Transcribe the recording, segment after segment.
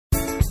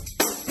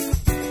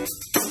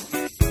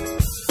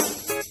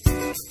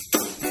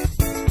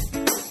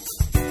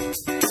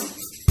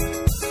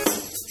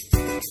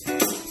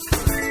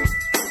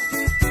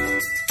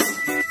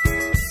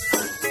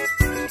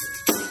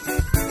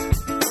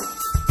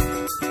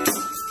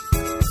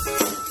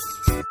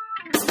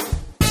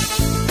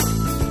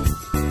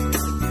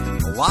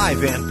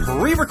live and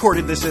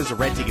pre-recorded. This is a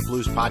Red Ticket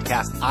Blues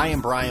podcast. I am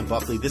Brian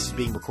Buckley. This is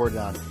being recorded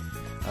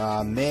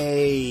on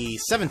May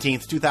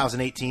 17th,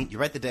 2018. You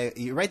write the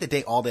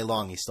day all day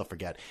long, you still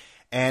forget.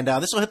 And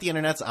this will hit the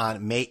internets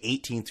on May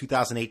 18th,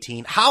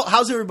 2018.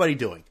 How's everybody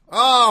doing?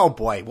 Oh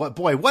boy, what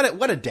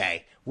a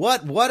day.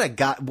 What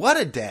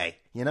a day.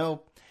 You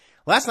know,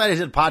 last night I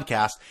did a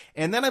podcast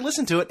and then I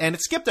listened to it and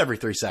it skipped every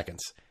 3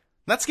 seconds.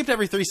 Not skipped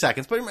every 3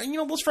 seconds, but you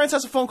know, most friends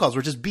have some phone calls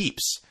where it just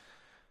beeps.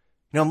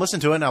 You know, I'm listening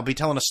to it and I'll be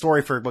telling a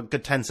story for a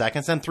good 10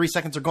 seconds, then 3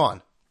 seconds are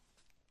gone.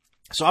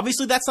 So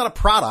obviously that's not a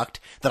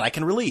product that I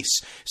can release.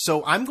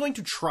 So I'm going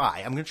to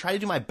try to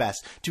do my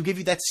best to give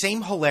you that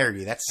same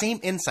hilarity, that same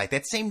insight,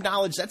 that same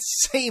knowledge, that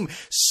same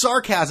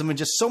sarcasm, and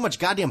just so much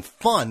goddamn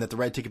fun that the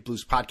Red Ticket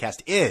Blues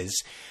podcast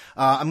is.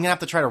 I'm going to have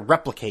to try to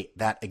replicate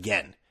that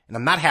again. And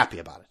I'm not happy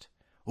about it.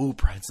 Ooh,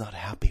 Brian's not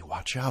happy.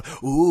 Watch out.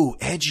 Ooh,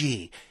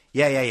 edgy.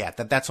 Yeah.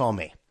 That's all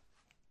me.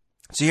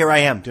 So here I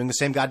am doing the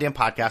same goddamn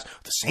podcast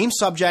with the same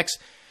subjects.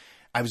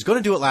 I was going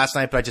to do it last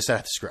night, but I just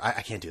said, screw it.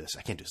 I can't do this.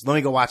 Let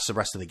me go watch the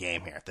rest of the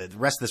game here. The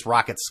rest of this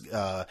Rockets,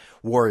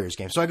 Warriors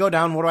game. So I go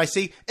down. What do I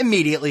see?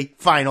 Immediately,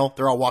 final.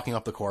 They're all walking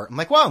off the court. I'm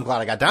like, well, I'm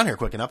glad I got down here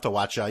quick enough to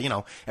watch,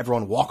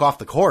 everyone walk off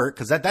the court.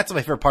 Cause that's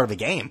my favorite part of the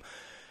game.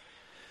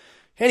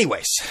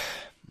 Anyways,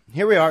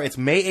 here we are. It's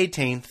May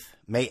 17th,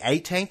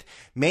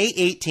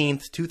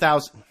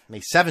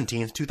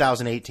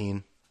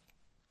 2018.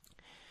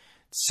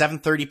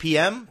 7:30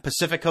 p.m.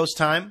 Pacific Coast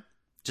time.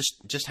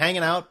 Just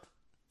hanging out.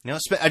 You know,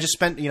 I just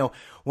spent,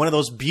 one of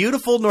those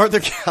beautiful Northern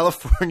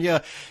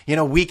California,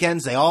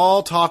 weekends they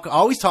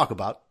always talk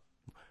about.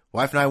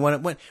 Wife and I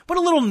went a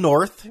little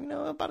north,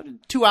 about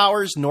 2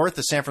 hours north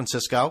of San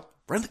Francisco.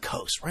 We're in the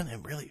coast. We're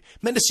in really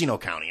Mendocino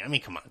County. I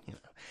mean, come on,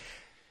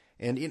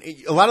 And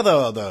a lot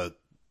of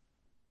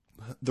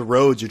the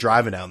roads you're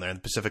driving down there in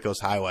the Pacific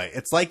Coast Highway,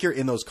 it's like you're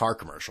in those car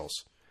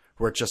commercials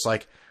where it's just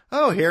like,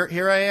 oh,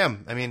 here I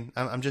am. I mean,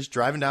 I'm just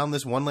driving down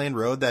this one lane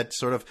road that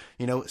sort of,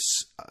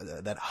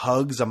 that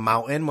hugs a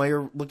mountain while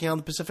you're looking out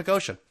the Pacific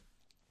Ocean.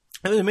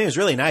 I mean, it's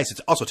really nice. It's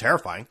also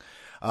terrifying.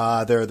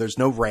 There's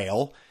no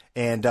rail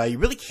and, you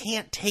really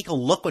can't take a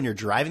look when you're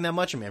driving that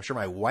much. I mean, I'm sure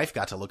my wife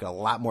got to look at a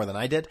lot more than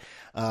I did.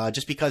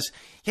 Just because,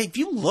 if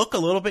you look a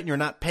little bit and you're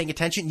not paying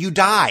attention, you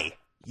die.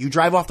 You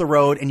drive off the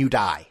road and you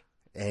die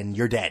and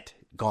you're dead.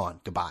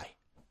 Gone. Goodbye.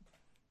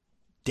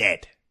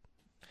 Dead.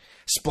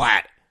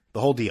 Splat.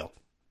 The whole deal.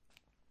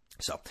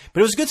 So, but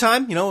it was a good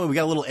time, we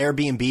got a little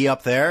Airbnb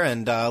up there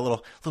and a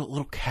little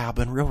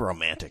cabin, real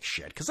romantic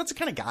shit. Cause that's the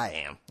kind of guy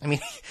I am. I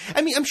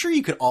mean, I'm sure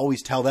you could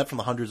always tell that from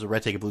the hundreds of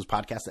Red Ticket Blues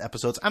podcast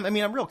episodes. I'm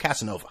real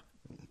Casanova.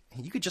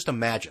 You could just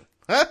imagine.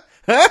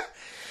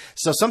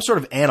 So some sort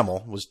of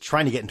animal was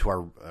trying to get into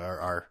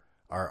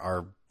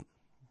our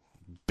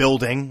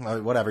building,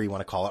 or whatever you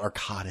want to call it, our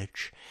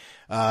cottage.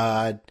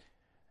 I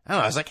don't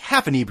know. I was like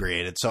half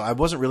inebriated, so I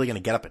wasn't really going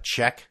to get up and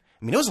check.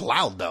 I mean, it was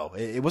loud, though.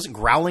 It wasn't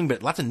growling,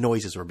 but lots of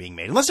noises were being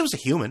made. Unless it was a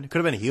human. It could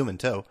have been a human,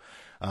 too.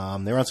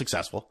 They were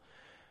unsuccessful.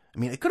 I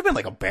mean, it could have been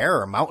like a bear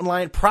or a mountain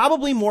lion.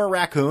 Probably more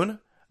raccoon.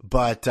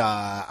 But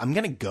I'm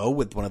going to go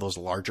with one of those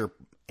larger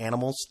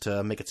animals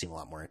to make it seem a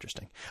lot more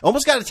interesting.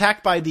 Almost got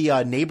attacked by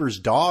the neighbor's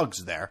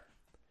dogs there.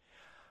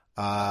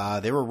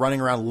 They were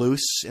running around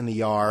loose in the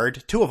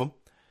yard. 2 of them.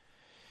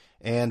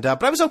 And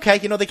but I was okay.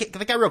 They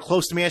got real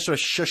close to me. I sort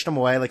of shushed them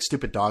away like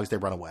stupid dogs. They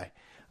run away.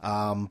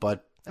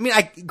 But I mean,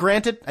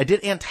 granted, I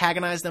did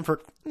antagonize them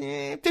for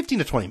 15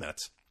 to 20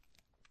 minutes,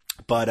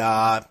 but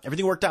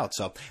everything worked out.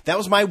 So that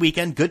was my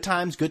weekend. Good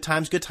times. Two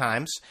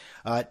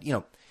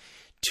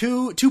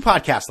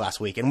podcasts last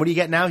week. And what do you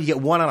get now? You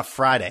get one on a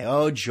Friday.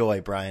 Oh,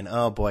 joy, Brian.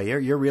 Oh boy,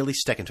 you're really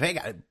sticking to it. I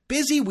got a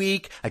busy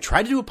week. I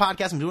tried to do a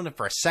podcast. I'm doing it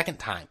for a second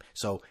time.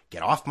 So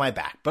get off my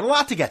back, but a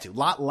lot to get to,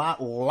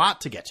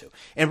 lot to get to.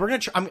 And we're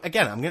going to, I'm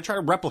going to try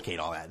to replicate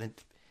all that. And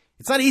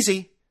it's not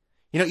easy.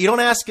 You don't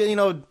ask,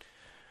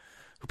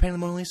 who painted the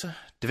Mona Lisa?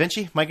 Da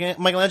Vinci?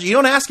 Michelangelo? You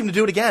don't ask him to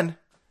do it again.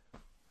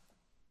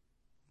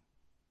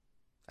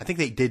 I think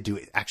they did do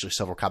actually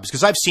several copies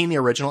because I've seen the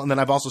original and then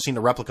I've also seen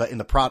the replica in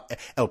the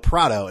El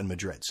Prado in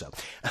Madrid. So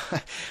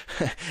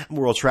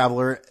World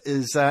Traveler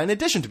is in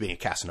addition to being a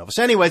Casanova.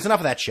 So anyways,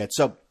 enough of that shit.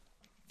 So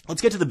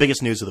let's get to the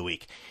biggest news of the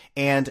week.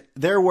 And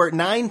there were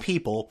 9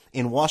 people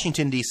in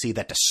Washington, D.C.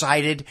 that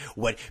decided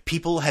what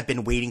people have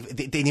been waiting for.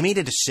 They made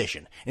a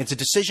decision. And it's a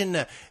decision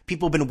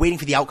people have been waiting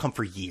for the outcome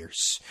for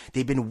years.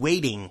 They've been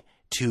waiting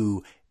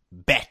to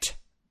bet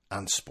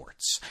on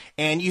sports.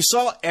 And you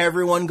saw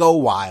everyone go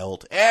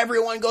wild.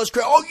 Everyone goes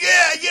crazy. Oh,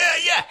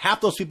 yeah.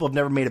 Half those people have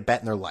never made a bet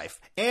in their life.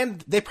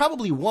 And they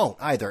probably won't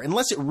either,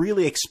 unless it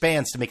really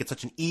expands to make it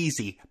such an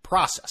easy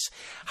process.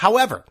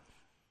 However,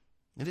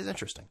 it is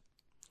interesting.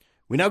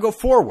 We now go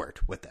forward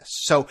with this.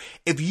 So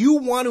if you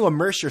want to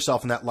immerse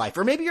yourself in that life,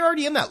 or maybe you're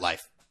already in that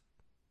life,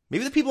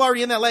 maybe the people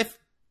already in that life,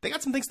 they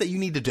got some things that you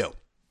need to do.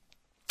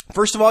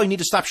 First of all, you need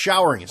to stop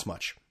showering as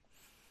much.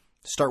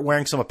 Start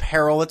wearing some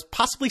apparel that's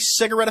possibly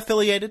cigarette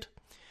affiliated.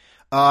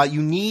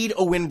 You need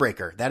a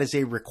windbreaker. That is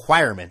a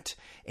requirement.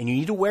 And you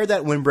need to wear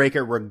that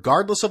windbreaker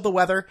regardless of the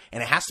weather,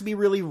 and it has to be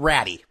really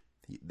ratty.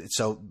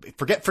 So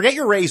forget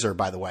your razor,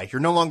 by the way.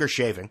 You're no longer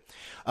shaving.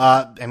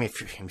 I mean,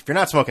 if you're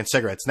not smoking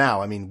cigarettes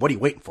now, I mean, what are you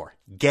waiting for?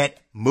 Get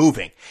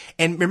moving.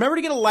 And remember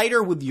to get a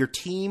lighter with your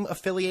team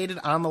affiliated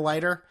on the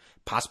lighter,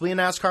 possibly a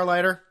NASCAR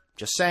lighter.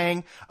 Just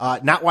saying.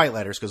 Not white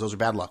lighters, because those are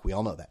bad luck. We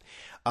all know that.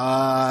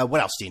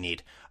 What else do you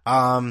need?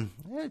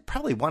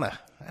 Probably want to,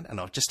 I don't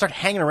know, just start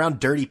hanging around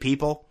dirty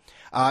people.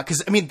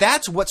 Cause I mean,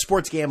 that's what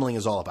sports gambling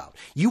is all about.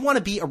 You want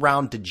to be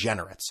around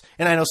degenerates.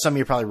 And I know some of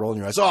you are probably rolling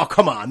your eyes. Oh,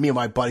 come on. Me and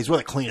my buddies, we're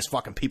the cleanest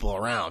fucking people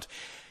around.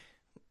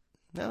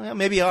 Well,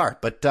 maybe you are.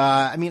 But,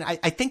 I mean, I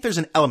think there's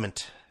an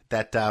element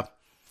that,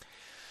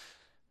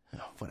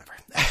 whatever.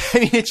 I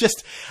mean, it's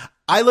just,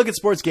 I look at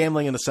sports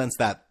gambling in the sense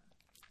that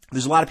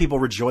there's a lot of people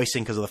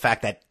rejoicing because of the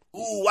fact that,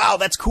 ooh, wow,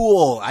 that's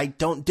cool. I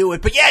don't do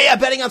it. But yeah,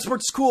 betting on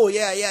sports is cool.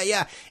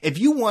 Yeah. If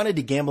you wanted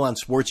to gamble on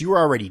sports, you were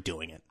already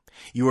doing it.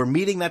 You were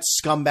meeting that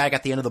scumbag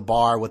at the end of the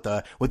bar with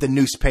the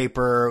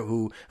newspaper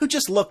who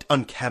just looked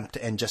unkempt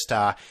and just,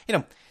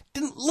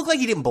 didn't look like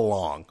he didn't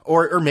belong.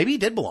 Or maybe he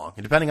did belong,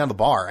 depending on the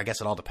bar. I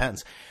guess it all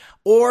depends.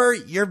 Or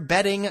you're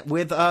betting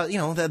with,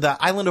 the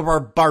island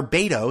of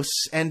Barbados,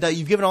 and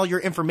you've given all your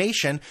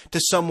information to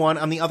someone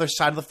on the other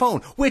side of the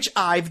phone, which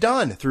I've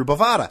done through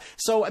Bovada.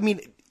 So, I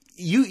mean,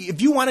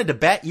 if you wanted to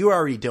bet, you were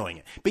already doing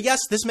it. But yes,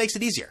 this makes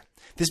it easier.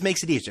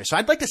 So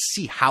I'd like to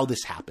see how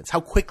this happens, how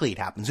quickly it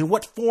happens, in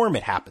what form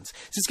it happens.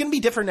 So it's going to be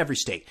different in every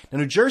state. Now,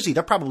 New Jersey,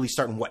 they're probably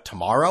starting,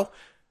 tomorrow?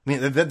 I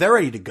mean, they're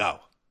ready to go.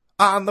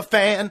 On the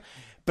fan.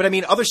 But I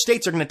mean, other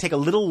states are going to take a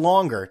little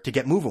longer to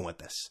get moving with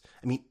this.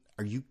 I mean,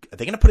 are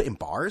they going to put it in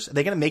bars? Are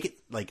they going to make it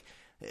like,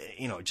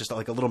 just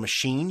like a little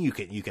machine? You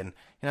can,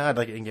 I'd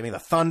like you can give me the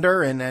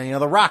Thunder and,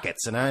 the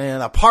Rockets and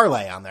a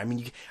parlay on there. I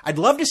mean, I'd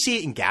love to see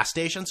it in gas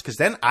stations, because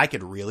then I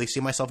could really see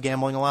myself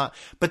gambling a lot.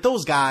 But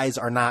those guys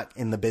are not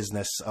in the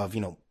business of,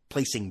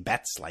 placing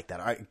bets like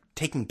that,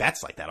 taking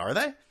bets like that, are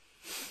they?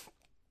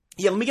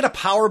 Yeah, let me get a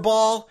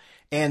Powerball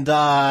and,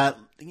 let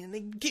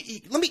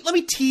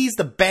me tease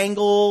the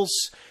Bengals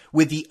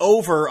with the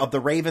over of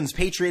the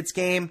Ravens-Patriots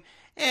game.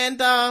 And,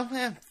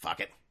 fuck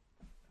it.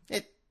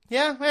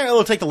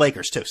 We'll take the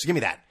Lakers too. So give me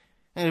that.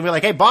 And we're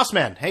like, hey, boss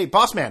man.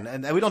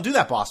 And we don't do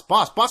that, boss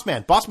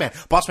man.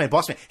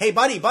 Hey,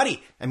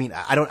 buddy. I mean,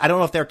 I don't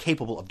know if they're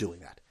capable of doing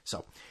that.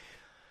 So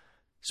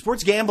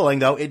sports gambling,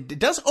 though, it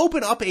does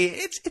open up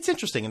it's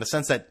interesting in the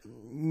sense that,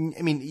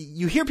 I mean,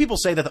 you hear people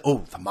say that,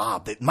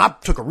 the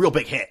mob took a real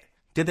big hit.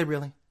 Did they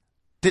really?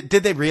 Did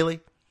they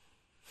really?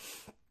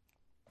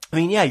 I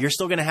mean, yeah, you're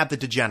still going to have the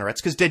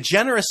degenerates, because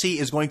degeneracy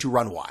is going to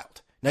run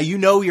wild. Now,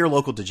 your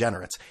local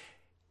degenerates.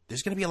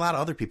 There's going to be a lot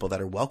of other people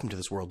that are welcome to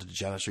this world of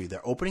degeneracy.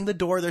 They're opening the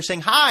door. They're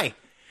saying, hi,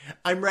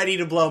 I'm ready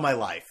to blow my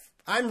life.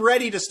 I'm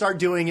ready to start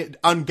doing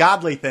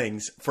ungodly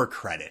things for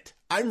credit.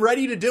 I'm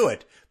ready to do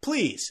it.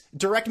 Please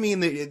direct me in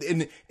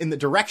the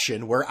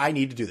direction where I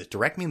need to do this.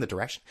 Direct me in the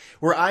direction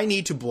where I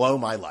need to blow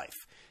my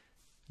life.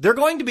 They're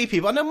going to be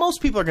people, and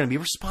most people are going to be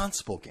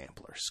responsible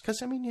gamblers,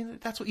 because, I mean,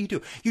 that's what you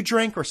do. You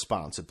drink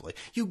responsibly.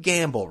 You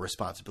gamble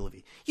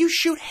responsibly. You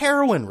shoot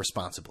heroin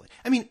responsibly.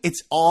 I mean,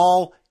 it's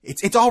all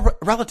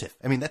relative.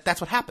 I mean, that's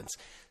what happens.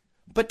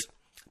 But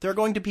there are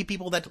going to be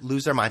people that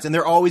lose their minds, and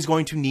they're always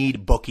going to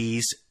need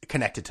bookies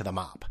connected to the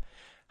mob.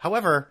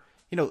 However,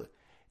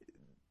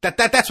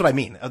 that's what I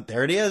mean.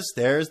 There it is.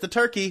 There's the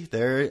turkey.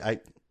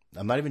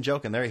 I'm not even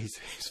joking. There he's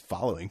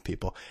following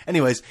people.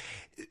 Anyways,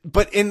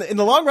 but in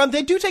the long run,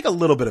 they do take a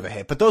little bit of a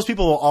hit, but those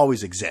people will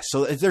always exist.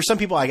 So there's some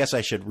people, I guess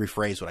I should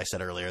rephrase what I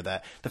said earlier,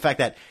 that the fact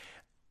that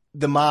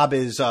the mob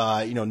is,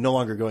 no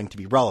longer going to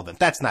be relevant.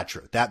 That's not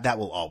true. That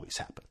will always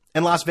happen.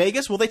 In Las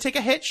Vegas, will they take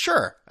a hit?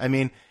 Sure. I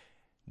mean,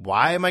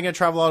 why am I going to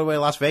travel all the way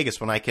to Las Vegas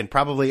when I can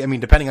probably, I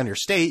mean, depending on your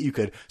state, you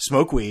could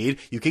smoke weed,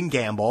 you can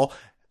gamble.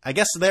 I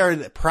guess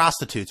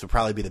prostitutes would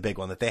probably be the big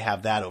one, that they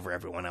have that over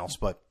everyone else,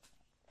 but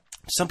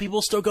some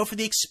people still go for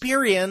the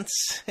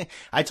experience.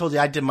 I told you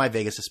I did my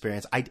Vegas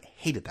experience. I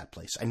hated that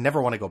place. I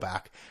never want to go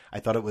back. I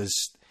thought it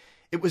was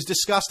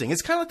disgusting.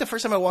 It's kind of like the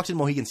first time I walked in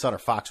Mohegan Sun or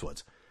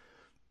Foxwoods.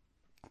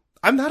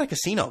 I'm not a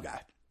casino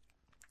guy.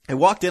 I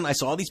walked in, I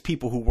saw all these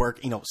people who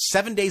work,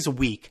 7 days a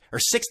week or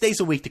 6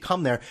 days a week to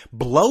come there,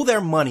 blow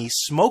their money,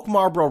 smoke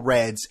Marlboro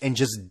Reds, and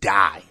just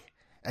die.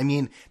 I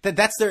mean,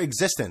 that's their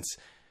existence.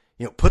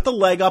 Put the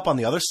leg up on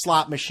the other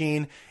slot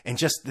machine, and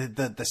just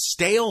the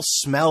stale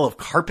smell of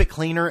carpet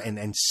cleaner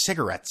and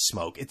cigarette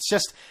smoke. It's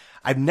just,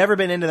 I've never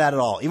been into that at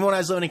all. Even when I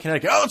was living in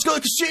Connecticut, let's go to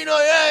the casino,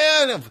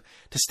 yeah.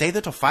 To stay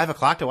there till 5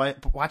 o'clock to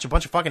watch a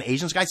bunch of fucking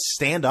Asians guys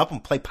stand up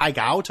and play Pai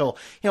Gow till,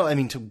 till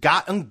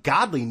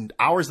ungodly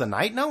hours of the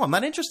night. No, I'm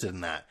not interested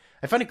in that.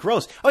 I find it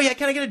gross. Oh yeah,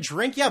 can I get a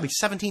drink? Yeah, it'll be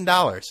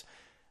 $17.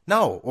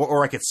 No,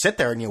 or I could sit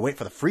there and wait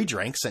for the free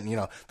drinks and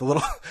the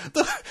little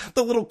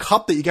the little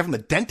cup that you get from the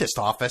dentist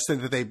office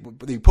that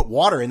they put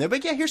water in there.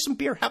 But yeah, here's some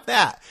beer, have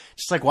that.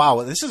 Just like,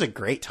 wow, this is a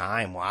great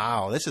time.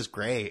 Wow, this is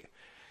great.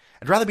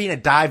 I'd rather be in a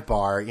dive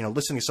bar,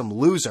 listening to some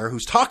loser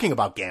who's talking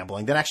about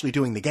gambling than actually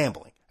doing the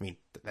gambling. I mean,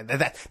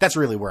 that's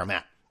really where I'm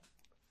at.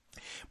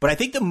 But I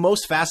think the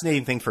most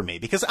fascinating thing for me,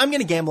 because I'm going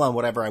to gamble on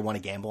whatever I want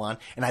to gamble on,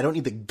 and I don't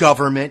need the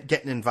government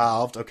getting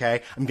involved,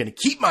 okay? I'm going to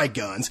keep my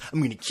guns, I'm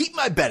going to keep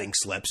my betting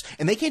slips,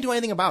 and they can't do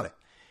anything about it.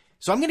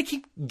 So I'm going to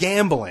keep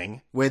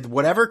gambling with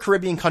whatever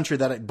Caribbean country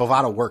that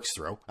Bovada works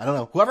through. I don't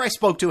know. Whoever I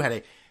spoke to had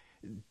a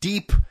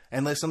deep,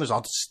 and listen, there's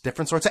all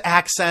different sorts of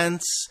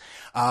accents,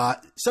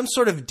 some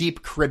sort of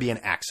deep Caribbean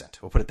accent.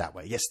 We'll put it that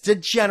way. Yes, it's a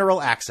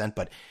general accent,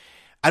 but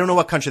I don't know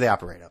what country they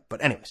operate of.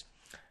 But anyways,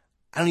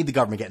 I don't need the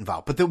government to get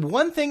involved. But the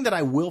one thing that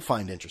I will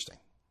find interesting,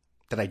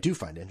 that I do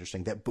find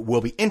interesting, that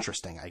will be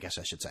interesting, I guess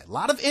I should say. A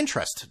lot of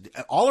interest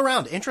all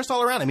around.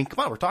 I mean,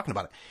 come on, we're talking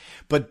about it.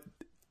 But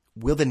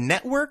will the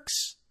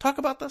networks talk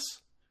about this?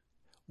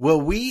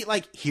 Will we,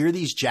 hear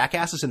these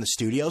jackasses in the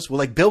studios?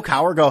 Will, Bill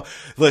Cowher go,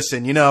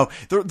 listen,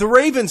 the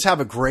Ravens have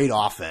a great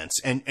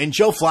offense, and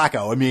Joe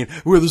Flacco, I mean,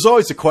 there's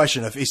always a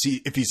question if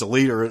he's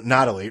elite or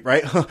not elite,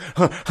 right?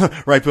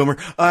 Right, Boomer?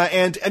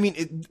 And, I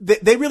mean,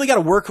 they really got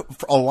to work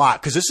a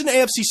lot, because this is an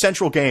AFC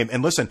Central game,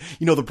 and listen,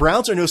 the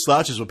Browns are no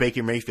slouches with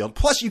Baker Mayfield.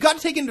 Plus, you got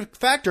to take into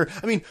factor,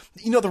 I mean,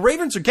 the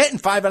Ravens are getting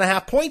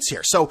 5.5 points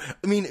here. So,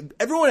 I mean,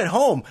 everyone at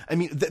home, I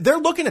mean, they're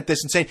looking at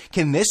this and saying,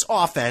 can this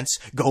offense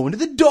go into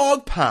the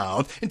dog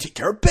pound and take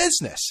care of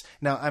business?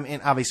 Now, I mean,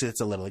 obviously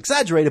it's a little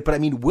exaggerated, but I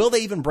mean, will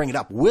they even bring it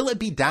up? Will it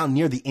be down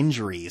near the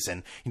injuries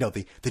and,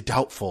 the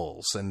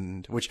doubtfuls,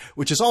 and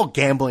which is all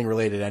gambling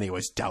related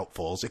anyways,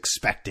 doubtfuls,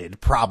 expected,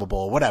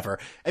 probable, whatever.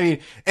 I mean,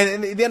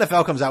 and the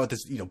NFL comes out with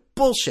this,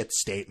 bullshit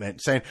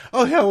statement saying,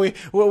 oh yeah,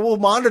 we'll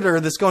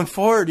monitor this going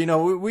forward.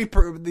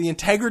 The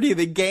integrity of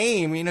the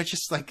game,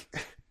 just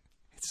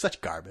it's such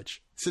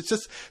garbage. It's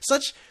just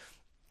such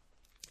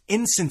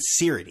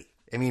insincerity.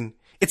 I mean,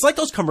 it's like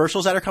those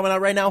commercials that are coming out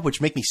right now, which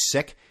make me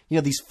sick.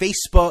 These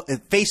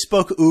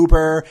Facebook,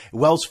 Uber,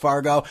 Wells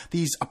Fargo,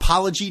 these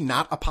apology,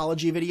 not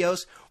apology videos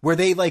where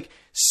they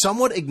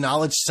somewhat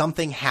acknowledge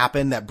something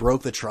happened that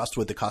broke the trust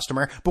with the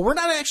customer, but we're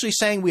not actually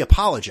saying we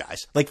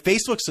apologize.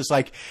 Facebook's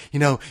just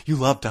you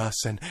loved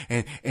us and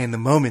the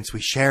moments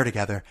we share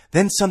together.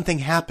 Then something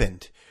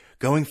happened.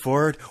 Going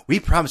forward,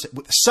 we promise it.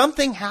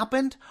 Something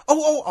happened.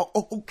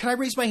 Oh, can I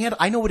raise my hand?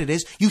 I know what it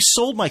is. You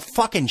sold my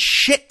fucking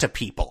shit to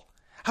people.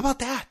 How about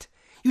that?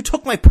 You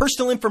took my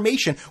personal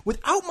information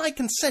without my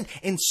consent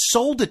and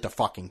sold it to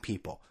fucking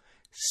people.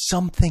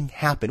 Something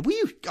happened.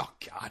 Oh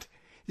God.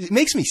 It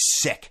makes me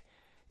sick.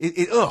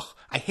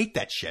 I hate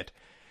that shit.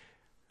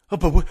 Oh,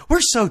 but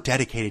we're so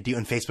dedicated to you,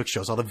 and Facebook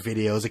shows all the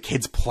videos of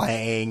kids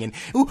playing, and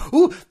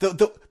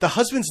the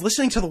husband's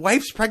listening to the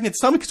wife's pregnant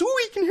stomach because,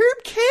 you can hear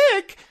him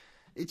kick.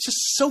 It's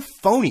just so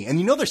phony. And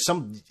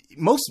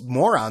most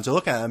morons are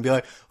looking at it and be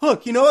like,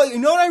 look, you know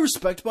what I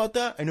respect about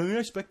that? I know you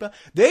respect about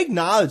that. They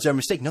acknowledged their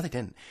mistake. No, they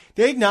didn't.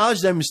 They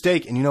acknowledged their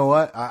mistake. And you know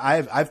what?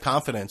 I have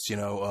confidence,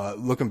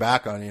 looking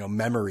back on,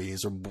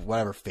 memories or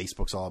whatever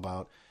Facebook's all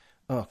about.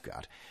 Oh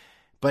God.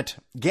 But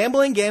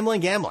gambling.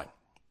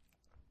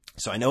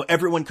 So I know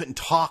everyone couldn't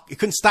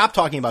stop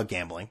talking about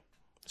gambling.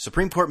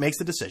 Supreme Court makes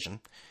the decision.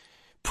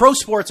 Pro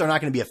sports are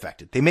not going to be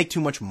affected. They make too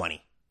much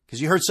money.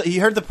 Because you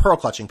heard the pearl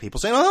clutching people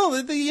saying,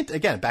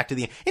 again, back to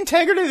the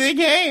integrity of the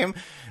game.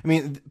 I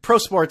mean, pro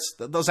sports,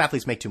 those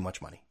athletes make too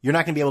much money. You're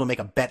not going to be able to make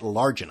a bet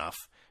large enough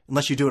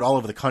unless you do it all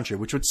over the country,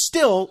 which would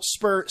still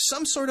spur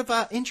some sort of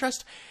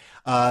interest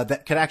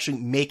that could actually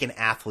make an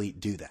athlete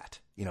do that.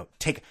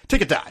 Take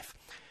a dive.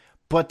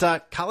 But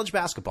college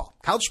basketball,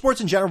 college sports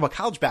in general, but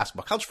college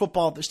basketball, college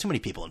football, there's too many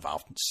people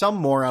involved. Some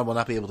moron will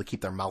not be able to keep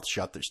their mouth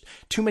shut. There's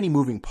too many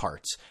moving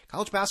parts.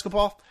 College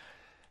basketball,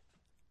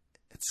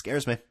 it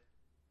scares me.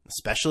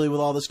 Especially with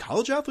all this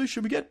college athletes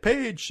should get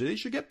paid. They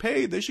should get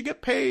paid. They should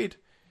get paid.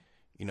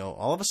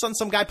 All of a sudden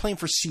some guy playing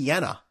for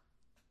Siena.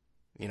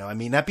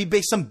 That'd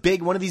be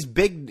one of these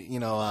big,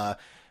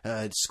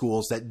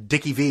 schools that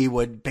Dickie V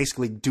would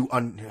basically do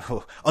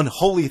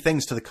unholy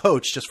things to the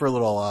coach just for a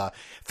little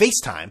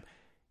FaceTime.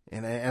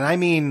 And I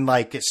mean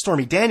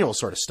Stormy Daniels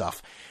sort of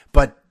stuff.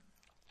 But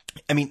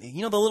I mean,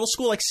 the little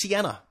school like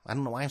Siena. I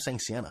don't know why I'm saying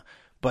Siena,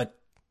 but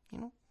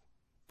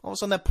all of a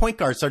sudden that point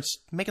guard starts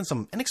making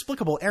some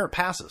inexplicable errant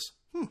passes.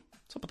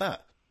 What's up with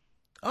that?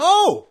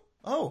 Oh,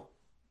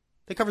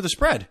 they covered the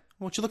spread.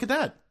 Why don't you look at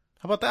that?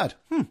 How about that?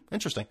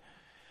 Interesting.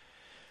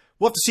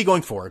 We'll have to see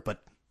going forward,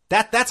 but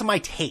that's my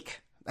take.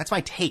 That's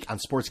my take on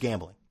sports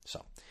gambling.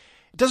 So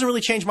it doesn't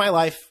really change my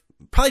life.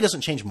 Probably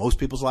doesn't change most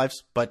people's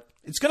lives, but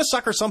it's going to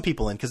sucker some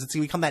people in because it's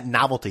become that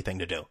novelty thing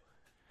to do.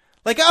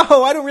 I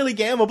don't really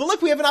gamble, but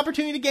look, we have an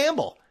opportunity to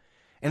gamble.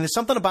 And there's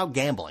something about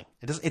gambling.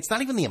 It's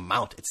not even the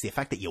amount. It's the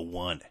fact that you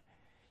won.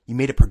 You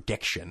made a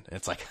prediction. And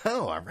it's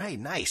oh, all right,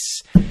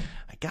 nice.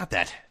 I got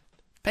that.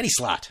 Penny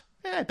slot.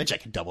 I bet you I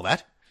could double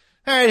that.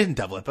 All right, I didn't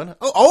double it, but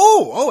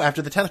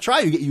after the 10th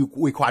try,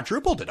 we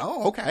quadrupled it.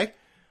 Oh, okay.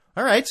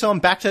 All right, so I'm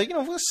back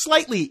to,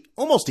 slightly,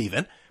 almost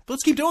even. But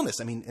let's keep doing this.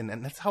 I mean,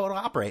 and that's how it'll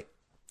operate.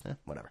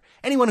 Whatever.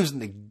 Anyone who's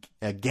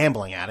a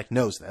gambling addict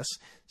knows this.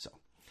 So,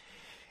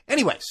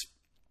 anyways,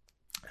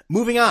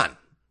 moving on.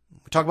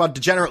 We talk about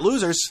degenerate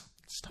losers.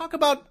 Let's talk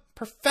about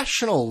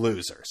professional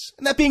losers,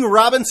 and that being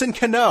Robinson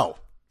Cano.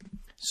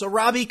 So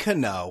Robbie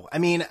Cano, I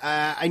mean,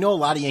 I know a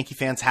lot of Yankee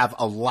fans have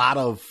a lot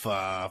of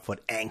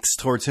angst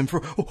towards him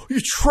for, oh,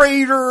 you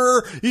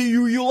traitor,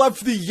 you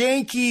left the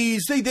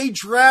Yankees, they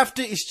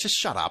drafted, it's just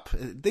shut up.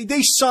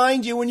 They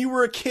signed you when you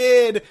were a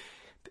kid.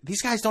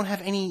 These guys don't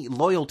have any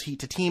loyalty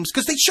to teams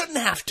because they shouldn't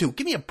have to.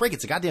 Give me a break,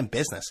 it's a goddamn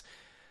business.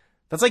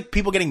 That's like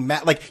people getting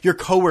mad, like your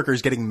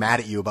coworkers getting mad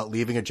at you about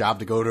leaving a job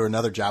to go to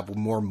another job with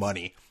more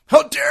money.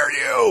 How dare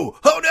you?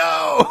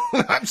 Oh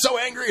no, I'm so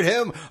angry at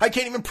him, I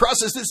can't even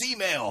process this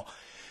email.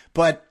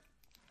 But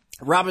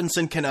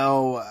Robinson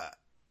Cano,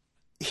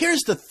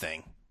 here's the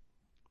thing,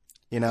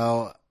 you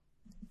know,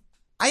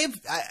 I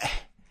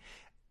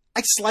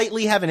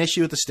slightly have an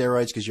issue with the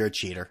steroids because you're a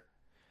cheater,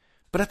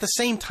 but at the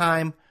same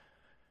time,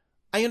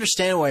 I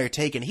understand why you're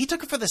taking it. He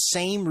took it for the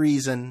same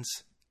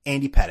reasons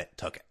Andy Pettitte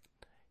took it,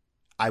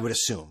 I would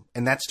assume,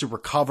 and that's to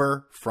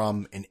recover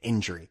from an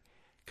injury.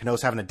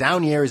 Cano's having a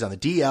down year, he's on the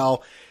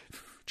DL,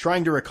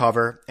 trying to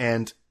recover,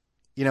 and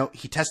you know,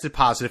 he tested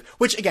positive,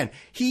 which again,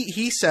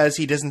 he says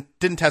he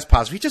didn't test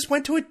positive. He just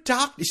went to a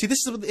doctor. You see,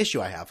 this is the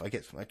issue I have. I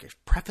get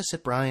preface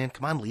it, Brian.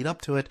 Come on, lead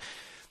up to it.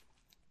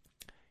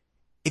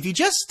 If you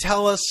just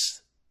tell us,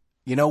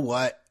 you know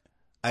what,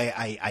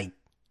 I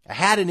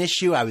had an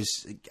issue. I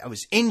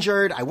was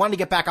injured. I wanted to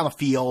get back on the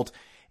field,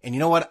 and you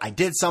know what? I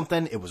did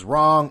something. It was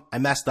wrong. I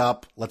messed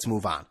up. Let's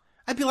move on.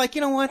 I'd be like,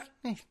 you know what?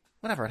 Hey,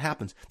 whatever, it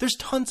happens. There's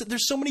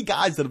so many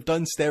guys that have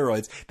done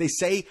steroids. They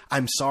say,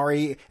 I'm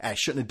sorry, I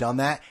shouldn't have done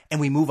that.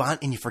 And we move on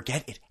and you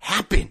forget it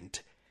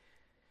happened.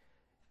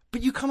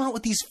 But you come out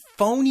with these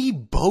phony,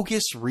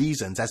 bogus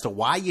reasons as to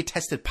why you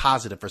tested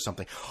positive for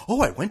something.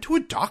 Oh, I went to a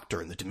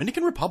doctor in the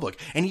Dominican Republic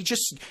and he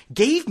just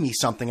gave me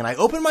something and I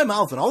opened my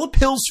mouth and all the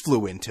pills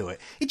flew into it.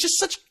 It's just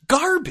such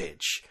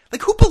garbage.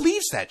 Like, who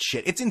believes that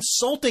shit? It's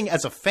insulting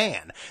as a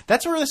fan.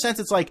 That's where in a sense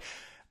it's like,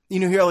 you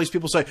know, hear all these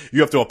people say,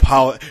 you have to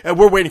apologize, and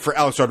we're waiting for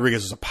Alex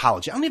Rodriguez's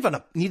apology. I don't even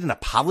need an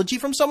apology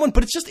from someone,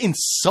 but it's just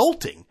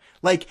insulting.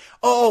 Like,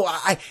 oh,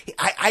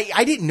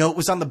 I didn't know it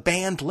was on the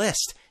banned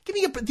list.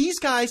 These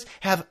guys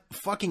have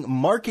fucking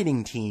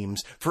marketing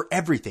teams for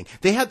everything.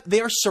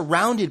 They are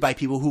surrounded by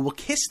people who will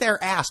kiss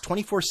their ass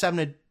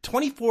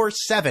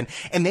 24/7,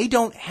 and they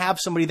don't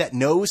have somebody that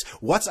knows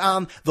what's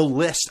on the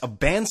list of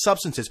banned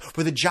substances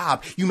for the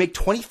job. You make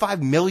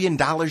 $25 million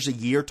a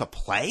year to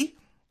play?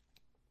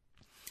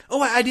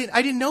 Oh, I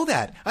didn't know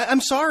that.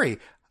 I'm sorry.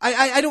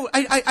 I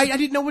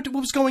didn't know what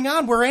was going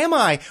on. Where am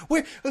I?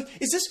 Where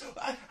is this?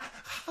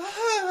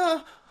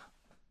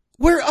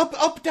 We're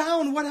up,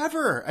 down,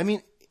 whatever. I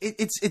mean,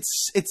 it's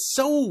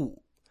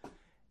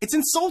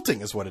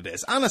insulting is what it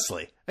is.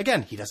 Honestly,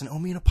 again, he doesn't owe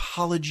me an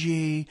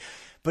apology,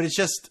 but it's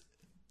just,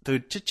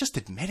 dude, just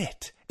admit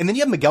it. And then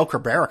you have Miguel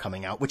Cabrera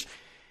coming out, which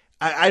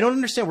I don't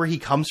understand where he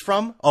comes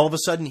from. All of a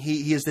sudden,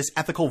 he is this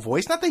ethical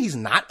voice. Not that he's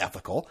not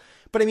ethical,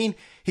 but I mean,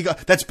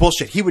 that's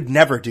bullshit. He would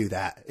never do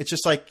that. It's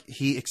just like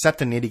he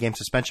accepted an 80-game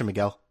suspension,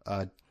 Miguel.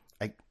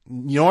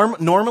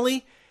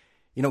 Normally,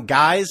 you know,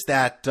 guys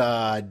that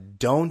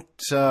don't,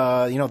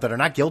 that are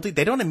not guilty,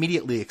 they don't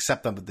immediately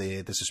accept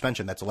the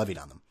suspension that's levied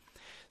on them.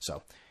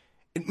 So,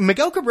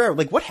 Miguel Cabrera,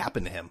 like, what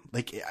happened to him?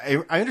 Like,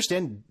 I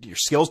understand your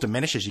skills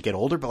diminish as you get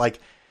older, but like,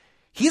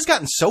 he's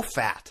gotten so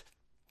fat.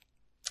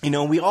 You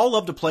know, we all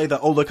love to play the,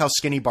 oh, look how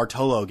skinny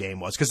Bartolo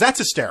game was, because that's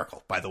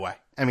hysterical, by the way.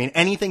 I mean,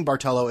 anything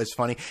Bartolo is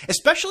funny,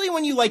 especially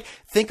when you, like,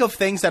 think of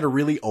things that are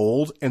really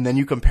old, and then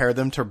you compare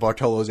them to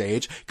Bartolo's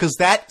age, because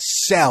that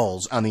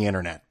sells on the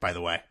internet, by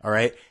the way, all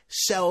right?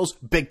 Sells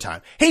big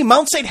time. Hey,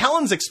 Mount St.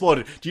 Helens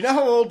exploded. Do you know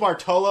how old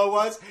Bartolo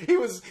was? He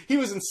was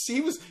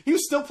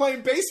still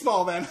playing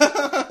baseball then.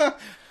 Oh,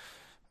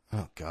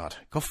 God.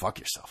 Go fuck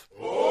yourself.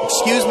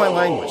 Excuse my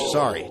language.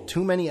 Sorry.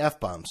 Too many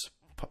F-bombs.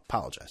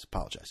 Apologize.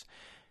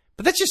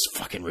 But that's just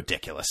fucking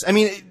ridiculous. I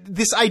mean,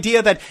 this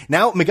idea that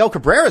now Miguel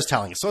Cabrera is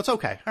telling us, so it's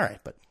okay. All right.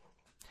 But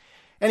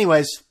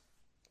anyways,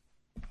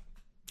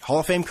 Hall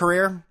of Fame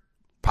career,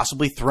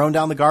 possibly thrown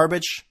down the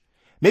garbage.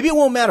 Maybe it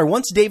won't matter.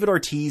 Once David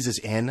Ortiz is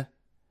in,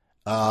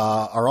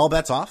 are all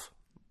bets off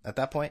at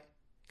that point?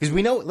 Because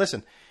we know,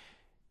 listen,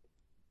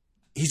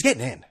 he's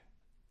getting in.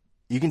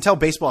 You can tell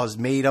baseball has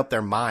made up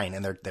their mind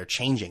and they're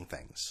changing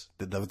things.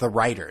 The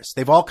writers,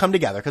 they've all come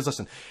together. Because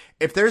listen,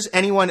 if there's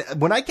anyone,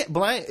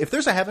 if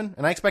there's a heaven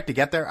and I expect to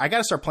get there, I got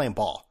to start playing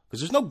ball. Because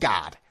there's no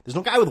God. There's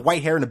no guy with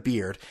white hair and a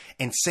beard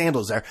and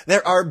sandals there.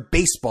 There are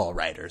baseball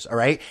writers, all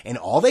right? And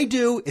all they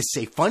do is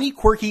say funny,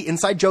 quirky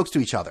inside jokes to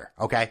each other,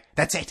 okay?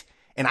 That's it.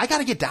 And I got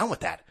to get down with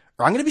that.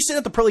 Or I'm going to be sitting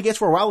at the pearly gates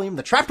for a while, and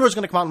the trapdoor is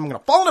going to come out, and I'm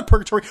going to fall into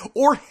purgatory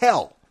or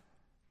hell.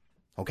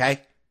 Okay?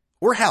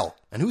 Or hell.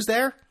 And who's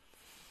there?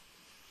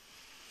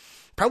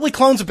 Probably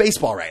clones of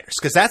baseball writers,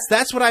 because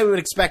that's what I would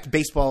expect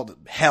baseball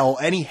hell,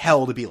 any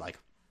hell to be like.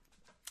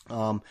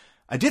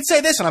 I did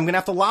say this, and I'm going to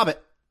have to lob it.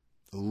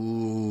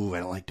 Ooh, I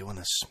don't like doing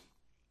this.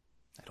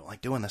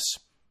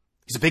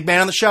 He's a big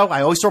man on the show.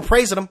 I always throw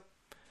praise at him.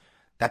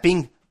 That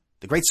being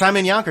the great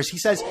Simon Yonkers. He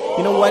says,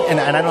 you know what, and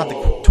I don't have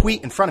the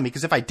tweet in front of me,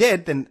 because if I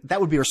did, then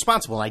that would be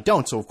responsible, and I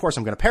don't, so of course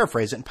I'm going to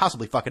paraphrase it and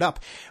possibly fuck it up.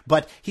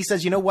 But he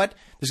says, you know what,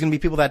 there's going to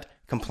be people that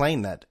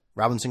complain that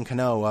Robinson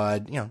Cano,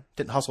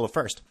 didn't hustle at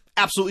first.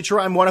 Absolutely true.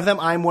 I'm one of them.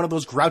 I'm one of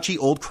those grouchy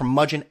old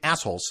curmudgeon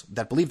assholes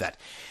that believe that.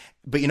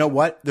 But you know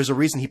what? There's a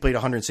reason he played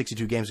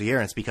 162 games a year,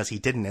 and it's because he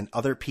didn't, and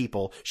other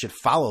people should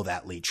follow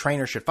that lead.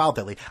 Trainers should follow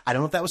that lead. I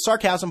don't know if that was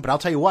sarcasm, but I'll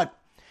tell you what.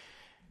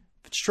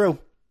 If it's true,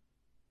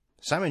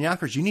 Simon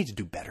Yonkers, you need to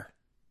do better.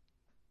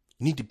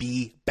 You need to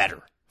be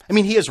better. I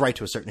mean, he is right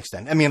to a certain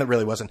extent. I mean, it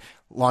really wasn't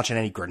launching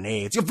any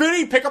grenades.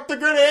 Vinny, pick up the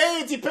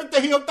grenades! He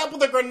hooked up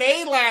with a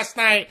grenade last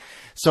night!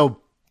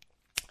 So,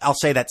 I'll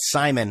say that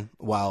Simon,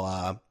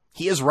 while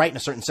he is right in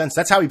a certain sense,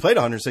 that's how he played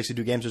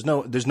 162 games.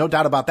 There's no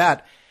doubt about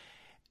that.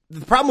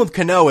 The problem with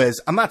Cano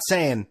is, I'm not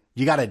saying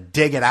you gotta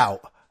dig it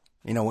out,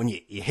 you know, when you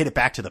hit it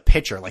back to the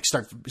pitcher, like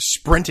start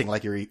sprinting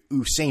like you're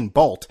Usain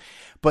Bolt.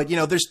 But, you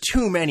know, there's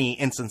too many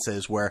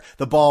instances where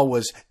the ball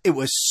was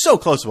so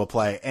close to a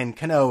play, and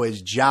Cano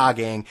is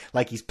jogging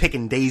like he's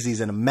picking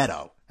daisies in a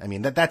meadow. I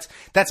mean, that's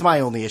my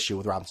only issue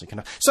with Robinson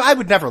Cano. So I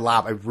would never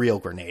lob a real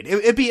grenade.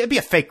 It'd be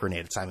a fake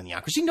grenade at Simon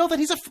Yonkers. You know that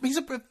he's a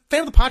fan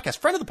of the podcast,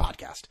 friend of the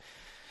podcast.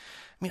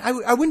 I mean,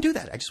 I wouldn't do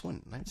that. I just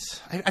wouldn't.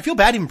 I feel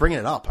bad even bringing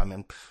it up. I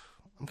mean,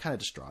 I'm kind of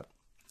distraught.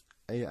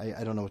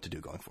 I don't know what to do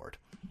going forward.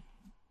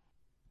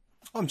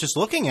 Oh, I'm just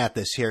looking at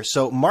this here.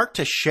 So Mark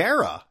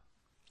Teixeira,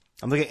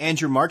 I'm looking at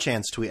Andrew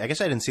Marchand's tweet. I guess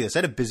I didn't see this. I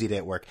had a busy day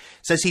at work.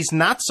 Says he's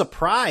not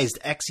surprised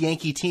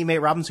ex-Yankee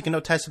teammate Robinson Cano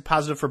tested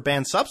positive for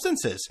banned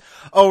substances.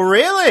 Oh,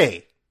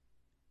 really?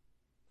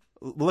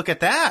 Look at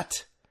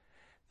that.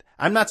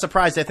 I'm not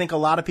surprised. I think a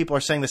lot of people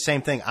are saying the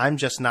same thing. I'm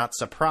just not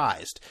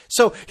surprised.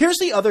 So here's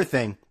the other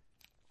thing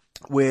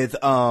with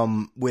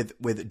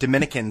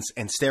Dominicans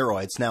and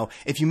steroids. Now,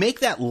 if you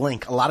make that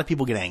link, a lot of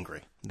people get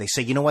angry. They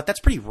say, you know what? That's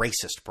pretty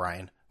racist,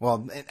 Brian.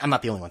 Well, I'm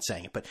not the only one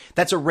saying it, but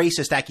that's a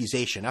racist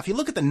accusation. Now, if you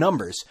look at the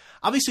numbers,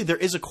 obviously there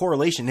is a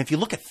correlation. If you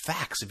look at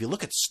facts, if you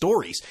look at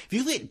stories, if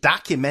you look at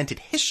documented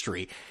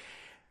history,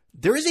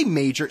 there is a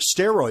major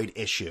steroid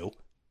issue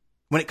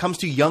when it comes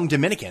to young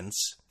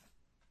Dominicans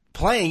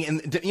playing.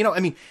 And, you know, I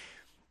mean,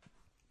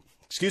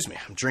 excuse me,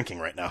 I'm drinking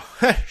right now.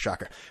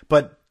 Shocker.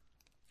 But,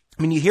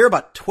 I mean, you hear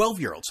about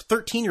 12-year-olds,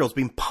 13-year-olds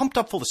being pumped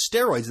up full of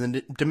steroids in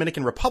the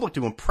Dominican Republic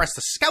to impress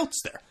the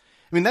scouts there.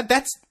 I mean,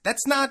 that's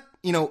not,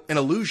 you know, an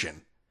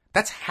illusion.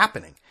 That's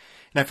happening.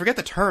 And I forget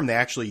the term they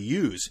actually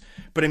use,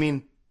 but I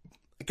mean,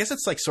 I guess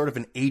it's like sort of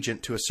an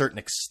agent to a certain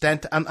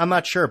extent. I'm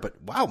not sure,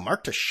 but wow,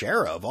 Mark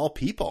Teixeira of all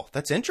people.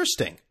 That's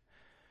interesting.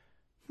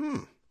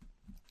 Mr.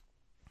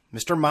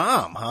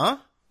 Mom, huh?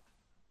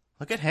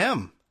 Look at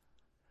him.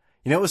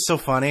 You know, it was so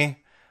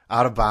funny.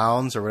 Out of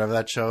Bounds or whatever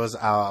that show is.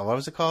 What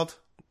was it called?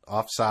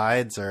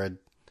 Offsides or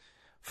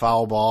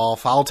foul ball,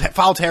 foul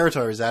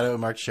territory. Was that it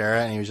with Mark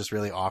Teixeira? And he was just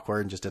really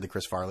awkward and just did the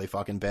Chris Farley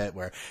fucking bit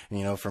where,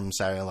 you know, from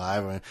Saturday Night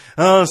Live. Went,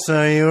 oh,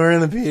 so you were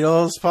in the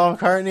Beatles, Paul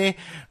McCartney?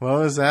 What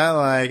was that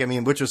like? I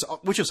mean, which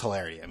was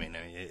hilarious. I mean,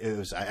 it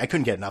was, I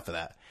couldn't get enough of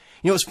that.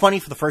 You know, it was funny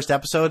for the first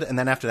episode, and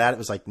then after that, it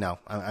was like, no,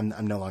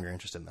 I'm no longer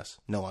interested in this.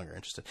 No longer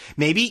interested.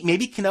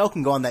 Maybe Cano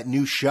can go on that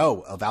new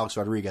show of Alex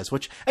Rodriguez,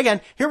 which, again,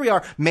 here we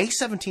are, May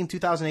 17,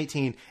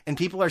 2018, and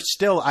people are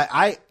still,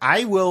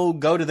 I will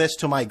go to this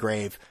to my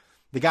grave.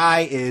 The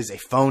guy is a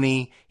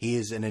phony. He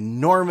is an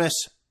enormous,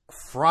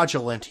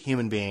 fraudulent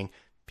human being.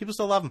 People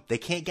still love him. They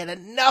can't get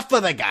enough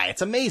of the guy.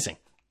 It's amazing.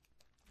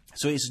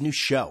 So he has a new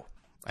show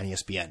on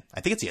ESPN. I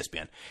think it's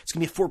ESPN. It's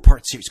going to be a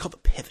 4-part series called The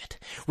Pivot,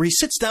 where he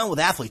sits down with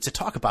athletes to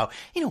talk about,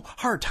 you know,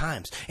 hard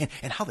times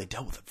and how they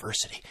dealt with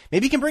adversity.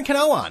 Maybe he can bring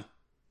Cano on,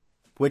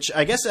 which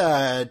I guess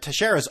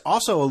Teixeira is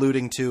also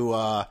alluding to, you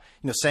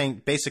know,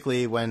 saying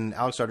basically when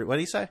Alex started, what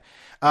did he say?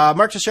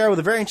 Mark Teixeira with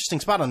a very interesting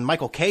spot on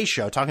Michael Kay's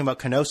show, talking about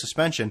Cano's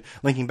suspension,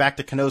 linking back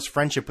to Cano's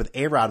friendship with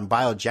A-Rod and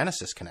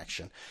biogenesis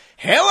connection.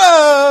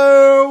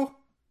 Hello!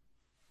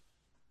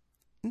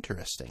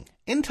 Interesting.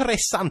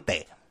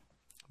 Interessante.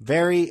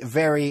 Very,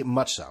 very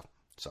much so.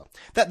 So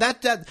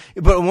that,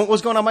 but what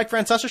was going on Mike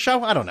Francesa's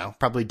show? I don't know.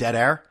 Probably dead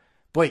air.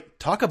 Boy,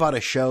 talk about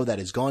a show that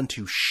has gone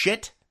to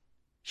shit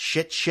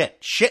in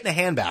a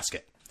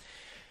handbasket.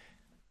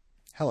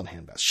 Hell in a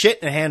handbasket.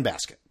 Shit in a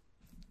handbasket.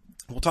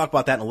 We'll talk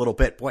about that in a little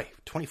bit. Boy,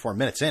 24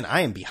 minutes in. I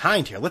am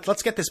behind here.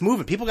 Let's get this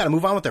moving. People got to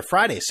move on with their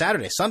Fridays,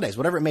 Saturdays, Sundays,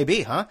 whatever it may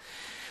be, huh?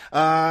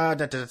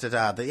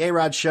 The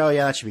A-Rod show.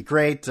 Yeah, that should be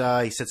great.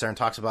 He sits there and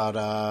talks about,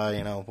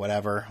 you know,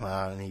 whatever.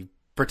 And he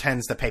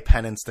pretends to pay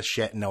penance to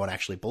shit and no one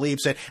actually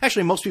believes it.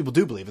 Actually, most people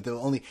do believe it.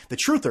 Only the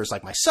truthers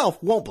like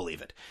myself won't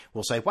believe it.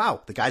 We'll say,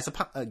 wow, the guy's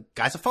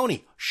a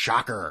phony.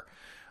 Shocker.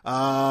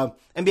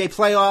 NBA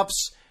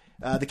playoffs.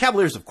 The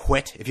Cavaliers have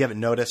quit, if you haven't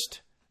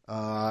noticed.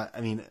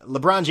 I mean,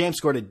 LeBron James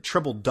scored a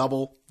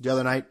triple-double the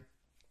other night.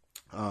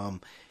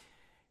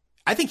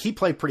 I think he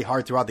played pretty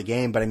hard throughout the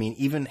game, but I mean,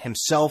 even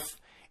himself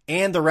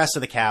and the rest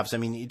of the Cavs, I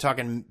mean, you're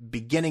talking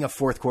beginning of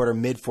fourth quarter,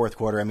 mid-fourth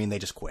quarter, I mean, they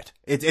just quit.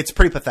 It's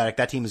pretty pathetic.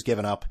 That team has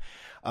given up.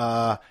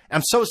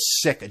 I'm so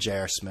sick of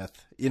J.R. Smith.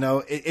 You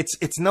know,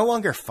 it's no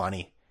longer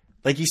funny.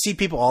 Like, you see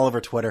people all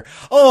over Twitter,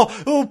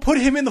 oh, put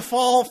him in the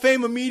Hall of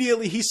Fame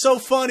immediately. He's so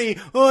funny.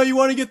 Oh, you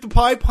want to get the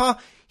pipe, huh?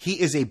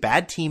 He is a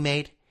bad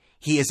teammate.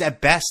 He is at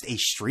best a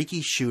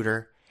streaky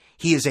shooter.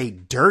 He is a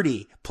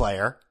dirty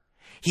player.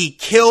 He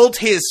killed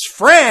his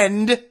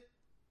friend.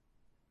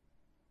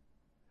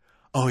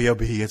 Oh, yeah,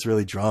 but he gets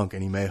really drunk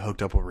and he may have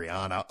hooked up with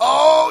Rihanna.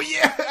 Oh,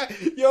 yeah.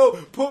 Yo,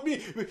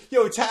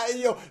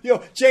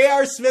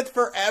 J.R. Smith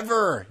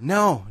forever.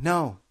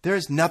 No. There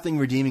is nothing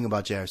redeeming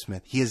about J.R.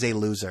 Smith. He is a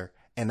loser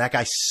and that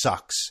guy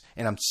sucks.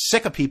 And I'm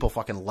sick of people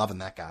fucking loving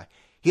that guy.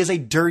 He is a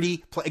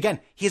dirty again,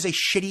 he is a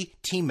shitty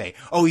teammate.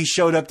 Oh, he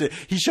showed up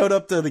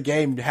to the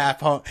game half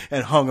hung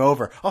and hung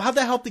over. Oh, how'd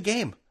that help the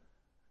game?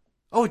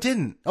 Oh, it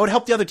didn't. Oh, it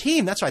helped the other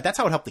team. That's right. That's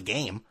how it helped the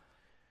game.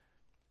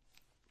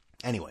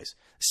 Anyways,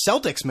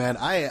 Celtics, man,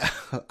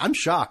 I'm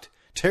shocked.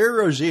 Terry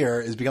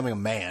Rozier is becoming a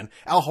man.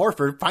 Al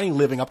Horford finally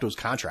living up to his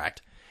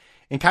contract.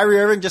 And Kyrie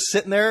Irving just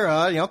sitting there,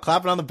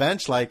 clapping on the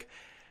bench like,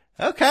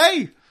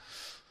 okay,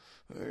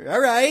 all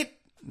right.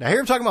 Now, here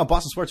I'm talking about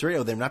Boston Sports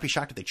Radio. They would not be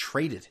shocked if they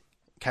traded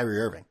Kyrie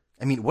Irving.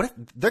 I mean, what if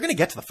they're going to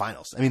get to the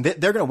finals? I mean,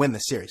 they're going to win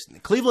this series.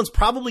 Cleveland's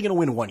probably going to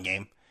win one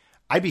game.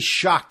 I'd be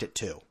shocked at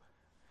two.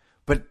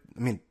 But,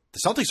 I mean, the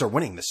Celtics are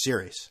winning this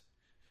series.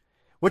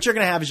 What you're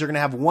going to have is you're going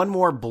to have one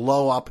more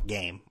blow-up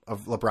game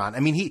of LeBron. I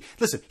mean, he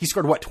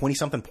scored,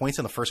 20-something points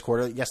in the first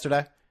quarter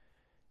yesterday?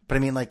 But, I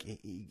mean,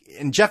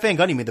 and Jeff Van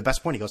Gundy made the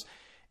best point. He goes,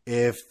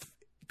 if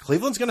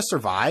Cleveland's going to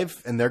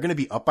survive and they're going to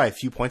be up by a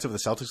few points over the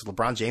Celtics with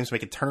LeBron James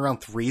making turnaround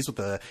threes with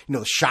the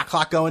shot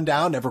clock going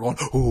down, never going,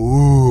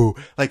 ooh.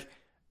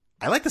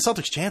 I like the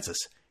Celtics'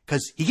 chances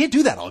because he can't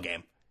do that all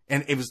game.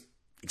 And it was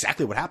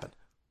exactly what happened.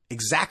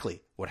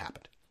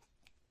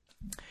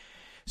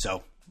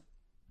 So,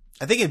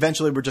 I think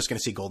eventually we're just going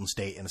to see Golden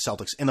State and the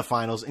Celtics in the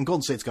finals, and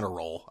Golden State's going to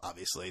roll,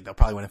 obviously. They'll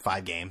probably win in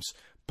 5 games.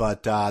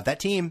 But that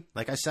team,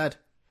 like I said,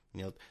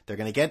 they're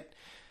going to get...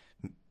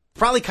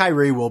 Probably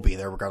Kyrie will be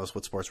there, regardless of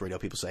what sports radio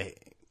people say.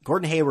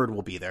 Gordon Hayward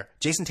will be there.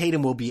 Jason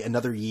Tatum will be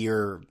another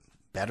year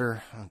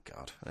better. Oh,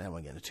 God. I don't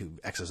want to get into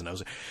X's and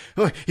O's.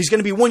 He's going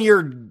to be 1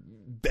 year...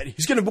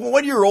 He's going to be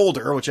 1 year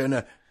older, which I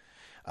know.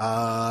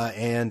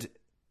 And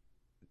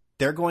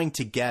they're going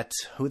to get...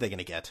 Who are they going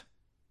to get?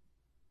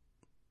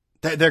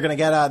 They're going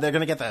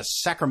to get the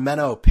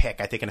Sacramento pick,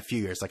 I think, in a few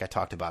years, like I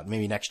talked about.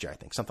 Maybe next year, I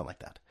think. Something like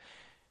that.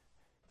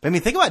 But, I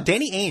mean, think about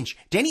Danny Ainge.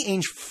 Danny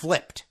Ainge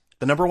flipped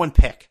the number 1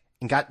 pick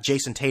and got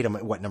Jason Tatum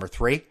at, number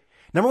 3?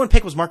 Number 1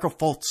 pick was Marco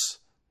Fultz.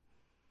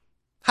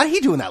 How did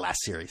he do in that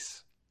last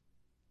series?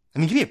 I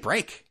mean, give me a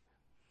break.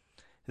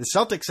 The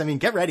Celtics, I mean,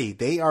 get ready.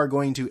 They are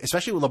going to,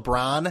 especially with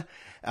LeBron,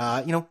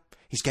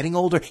 he's getting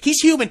older.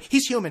 He's human.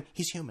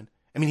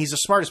 I mean, he's the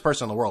smartest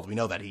person in the world. We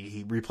know that.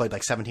 He replayed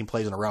 17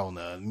 plays in a row in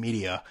the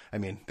media. I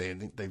mean,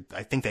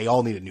 I think they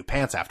all needed new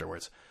pants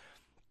afterwards.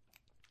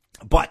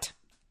 But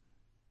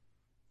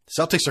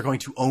Celtics are going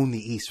to own the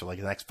East for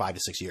the next 5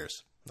 to 6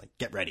 years.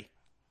 Get ready.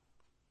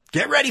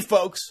 Get ready,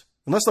 folks.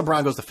 Unless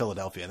LeBron goes to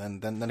Philadelphia,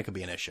 then it could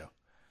be an issue.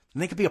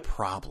 Then it could be a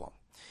problem.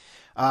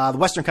 The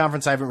Western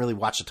Conference, I haven't really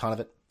watched a ton of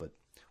it, but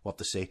we'll have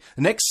to see.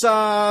 The Knicks,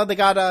 they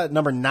got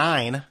number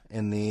 9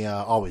 in the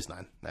always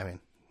 9. I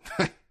mean,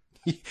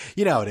 it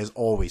is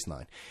always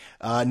 9.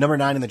 Number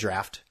 9 in the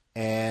draft,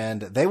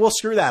 and they will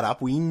screw that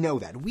up. We know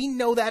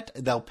that.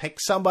 They'll pick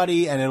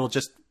somebody, and it'll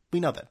just, we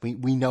know that.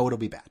 We know it'll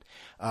be bad.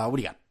 What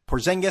do you got?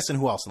 Porzingis and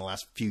who else in the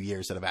last few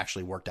years that have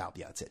actually worked out?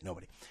 Yeah, that's it.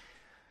 Nobody.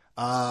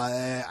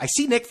 I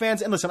see Knicks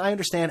fans, and listen, I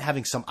understand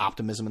having some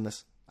optimism in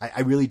this.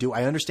 I really do.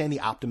 I understand the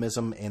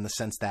optimism in the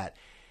sense that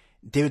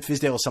David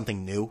Fizdale is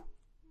something new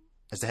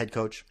as the head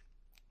coach.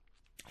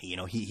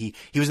 He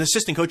was an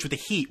assistant coach with the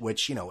Heat,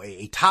 which,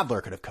 a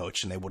toddler could have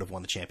coached and they would have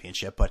won the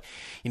championship. But,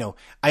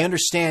 I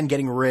understand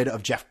getting rid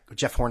of Jeff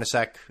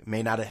Hornacek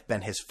may not have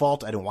been his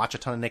fault. I don't watch a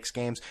ton of Knicks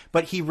games,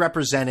 but he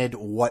represented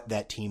what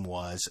that team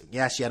was.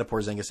 Yes, he had a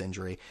Porzingis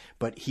injury,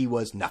 but he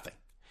was nothing.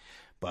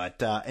 But,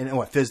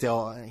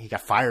 Fizdale, he got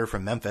fired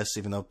from Memphis,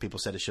 even though people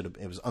said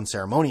it was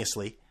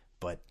unceremoniously,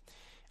 but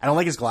I don't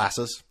like his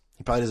glasses.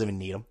 He probably doesn't even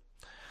need them.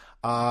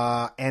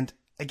 And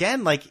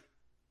again,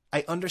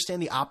 I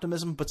understand the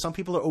optimism, but some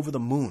people are over the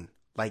moon.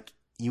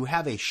 You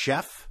have a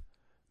chef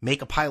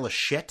make a pile of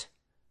shit.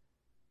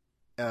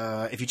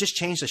 If you just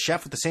change the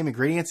chef with the same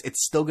ingredients,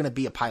 it's still going to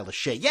be a pile of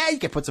shit. Yeah, you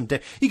could put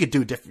you could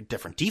do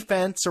different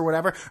defense or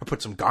whatever, or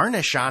put some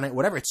garnish on it,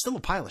 whatever. It's still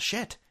a pile of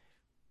shit.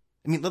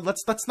 I mean,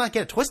 let's not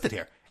get it twisted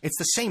here. It's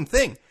the same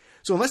thing.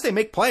 So unless they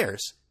make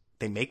players.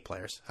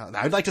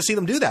 I'd like to see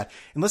them do that.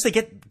 Unless they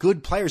get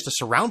good players to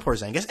surround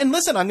Porzingis. And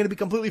listen, I'm going to be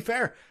completely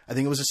fair. I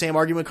think it was the same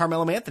argument with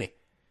Carmelo Anthony.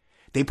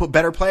 They put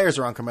better players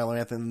around Carmelo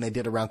Anthony than they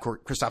did around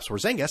Kristaps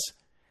Porzingis.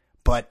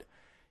 But,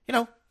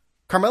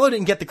 Carmelo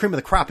didn't get the cream of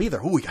the crop either.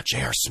 Oh, we got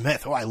J.R.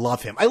 Smith. Oh, I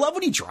love him. I love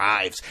when he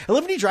drives. I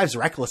love when he drives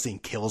recklessly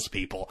and kills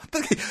people.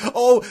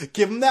 Oh,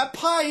 give him that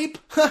pipe.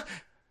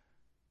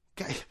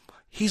 Guy,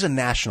 he's a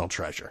national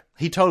treasure.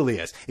 He totally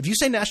is. If you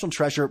say national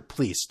treasure,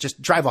 please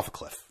just drive off a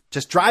cliff.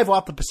 Just drive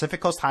off the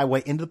Pacific Coast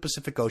Highway into the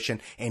Pacific Ocean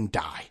and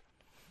die.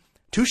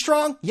 Too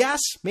strong?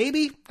 Yes.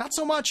 Maybe. Not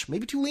so much.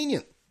 Maybe too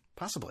lenient.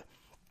 Possibly.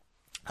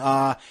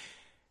 And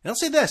I'll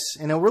say this,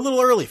 we're a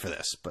little early for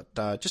this, but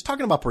just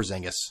talking about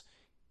Porzingis,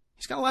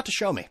 he's got a lot to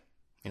show me.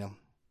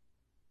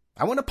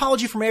 I want an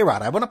apology from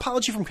A-Rod. I want an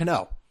apology from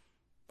Cano.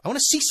 I want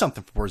to see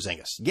something from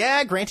Porzingis.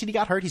 Yeah, granted he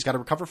got hurt. He's got to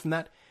recover from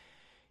that.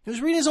 He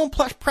was reading his own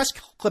press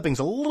clippings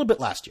a little bit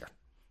last year.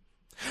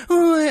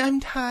 Oh, I'm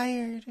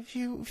tired. A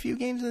few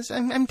games of this.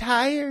 I'm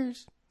tired.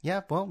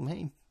 Yeah, well,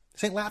 hey,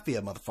 St.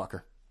 Latvia,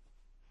 motherfucker.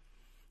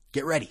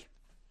 Get ready.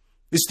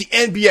 This is the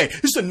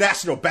NBA. This is the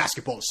National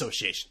Basketball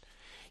Association.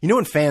 You know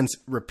when fans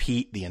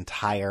repeat the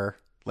entire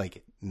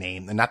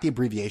name and not the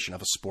abbreviation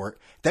of a sport,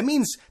 that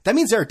means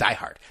they're a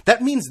diehard.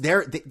 That means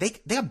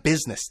they have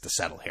business to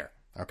settle here.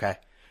 Okay.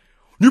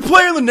 You're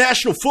playing in the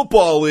National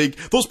Football League.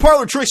 Those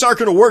parlor tricks aren't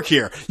going to work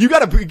here. You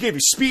got to give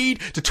you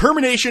speed,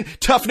 determination,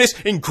 toughness,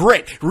 and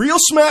grit. Real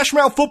smash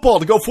mouth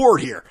football to go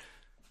forward here.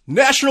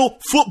 National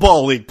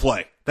Football League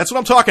play. That's what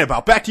I'm talking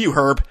about. Back to you,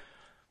 Herb.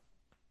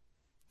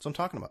 That's what I'm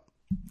talking about.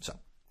 So,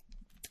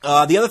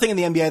 the other thing in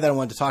the NBA that I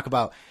wanted to talk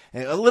about,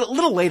 a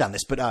little late on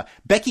this, but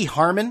Becky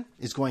Harmon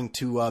is going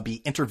to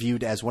be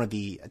interviewed as one of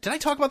the. Did I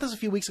talk about this a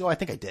few weeks ago? I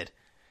think I did.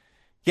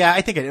 Yeah,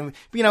 I think I did.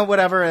 You know,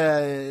 whatever.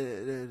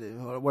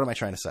 What am I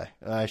trying to say?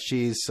 I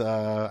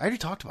already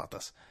talked about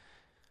this.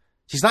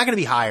 She's not going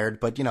to be hired,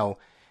 but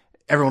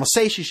everyone will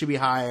say she should be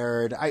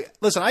hired.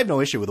 Listen, I have no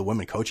issue with a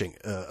woman coaching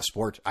a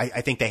sport.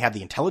 I think they have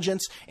the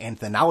intelligence and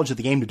the knowledge of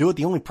the game to do it.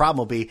 The only problem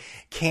will be,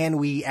 can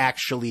we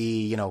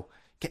actually,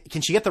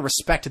 can she get the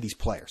respect of these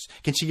players?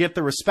 Can she get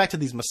the respect of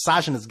these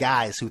misogynist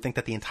guys who think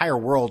that the entire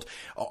world,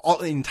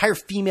 the entire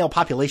female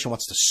population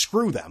wants to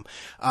screw them?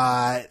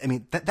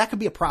 That could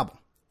be a problem.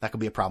 That could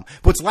be a problem.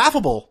 What's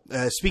laughable,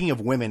 speaking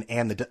of women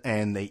and the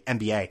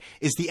NBA,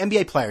 is the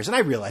NBA players, and I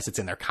realize it's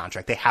in their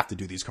contract. They have to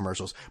do these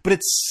commercials, but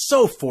it's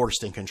so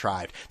forced and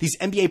contrived. These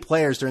NBA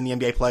players during the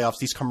NBA playoffs,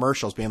 these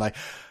commercials being like,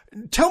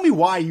 tell me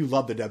why you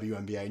love the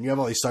WNBA. And you have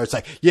all these stars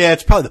like, yeah,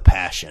 it's probably the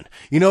passion.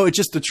 It's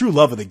just the true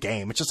love of the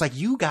game. It's just like,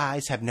 you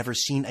guys have never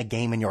seen a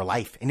game in your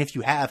life. And if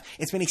you have,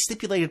 it's been a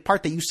stipulated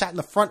part that you sat in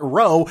the front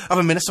row of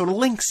a Minnesota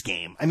Lynx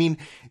game. I mean,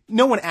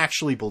 no one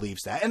actually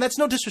believes that. And that's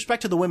no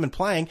disrespect to the women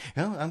playing.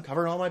 I'm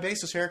covering all my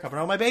bases here, But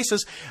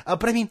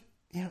I mean,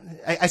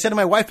 I said to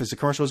my wife as the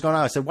commercial was going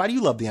on, I said, why do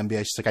you love the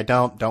NBA? She's like, I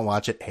don't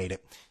watch it, hate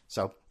it.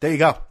 So there you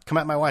go. Come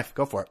at my wife.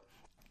 Go for it.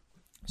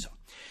 So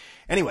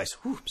anyways,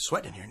 I'm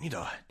sweating here.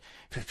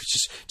 It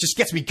just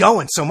gets me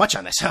going so much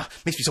on this.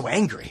 Makes me so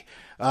angry.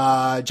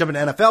 Jumping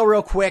to NFL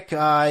real quick.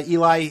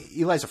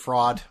 Eli's a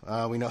fraud.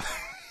 We know.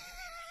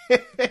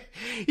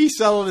 He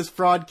settled his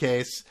fraud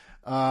case.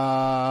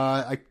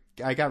 I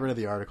got rid of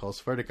the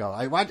articles. Where'd it go?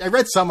 I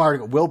read some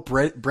article. Will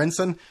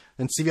Brinson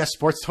and CBS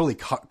Sports totally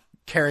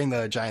carrying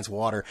the Giants'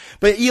 water.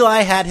 But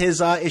Eli had his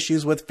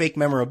issues with fake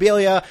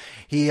memorabilia.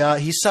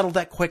 He settled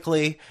that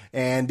quickly,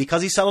 and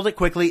because he settled it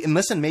quickly, and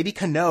listen, maybe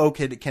Cano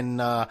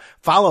can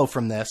follow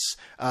from this.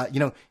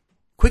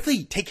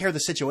 Quickly take care of the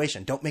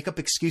situation. Don't make up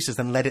excuses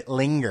and let it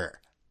linger.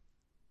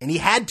 And he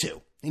had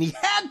to. He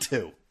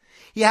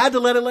had to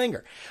let it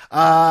linger.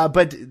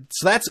 But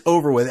so that's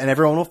over with, and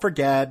everyone will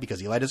forget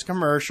because Eli does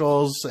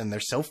commercials and they're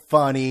so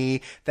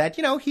funny that,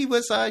 he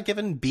was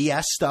given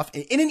BS stuff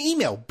in an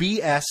email,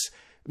 BS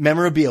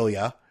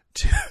memorabilia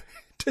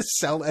to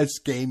sell as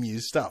game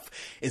used stuff.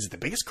 Is it the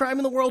biggest crime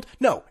in the world?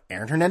 No.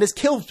 Aaron Hernandez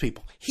kills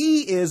people.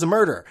 He is a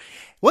murderer.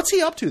 What's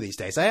he up to these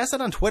days? I asked that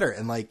on Twitter,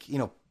 and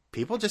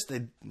people just,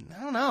 I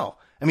don't know.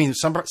 I mean,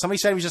 somebody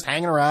said he was just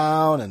hanging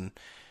around, and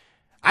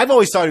I've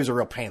always thought he was a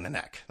real pain in the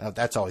neck.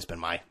 That's always been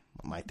my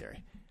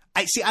theory.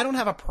 I don't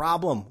have a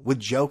problem with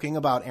joking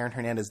about Aaron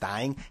Hernandez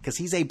dying because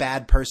he's a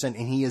bad person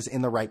and he is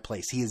in the right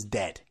place. He is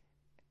dead.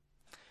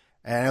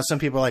 And I know some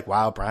people are like,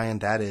 wow, Brian,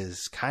 that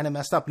is kind of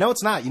messed up. No,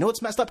 it's not. You know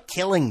what's messed up?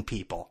 Killing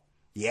people.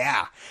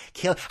 Yeah.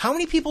 How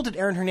many people did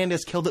Aaron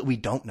Hernandez kill that we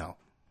don't know?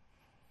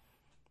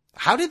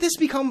 How did this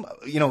become,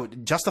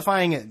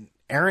 justifying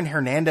Aaron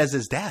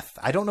Hernandez's death?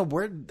 I don't know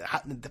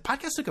the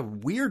podcast took a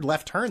weird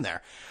left turn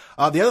there.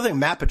 The other thing,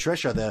 Matt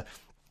Patricia, the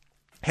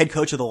head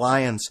coach of the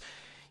Lions,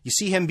 you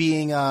see him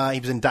being, he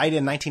was indicted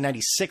in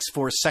 1996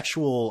 for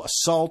sexual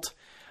assault.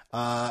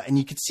 And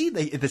you could see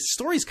the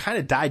story's kind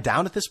of died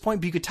down at this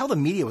point, but you could tell the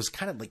media was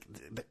kind of like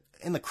not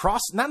in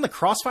the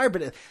crossfire,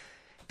 but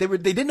they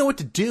didn't know what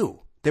to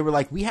do. They were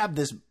like, we have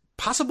this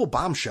possible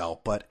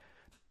bombshell, but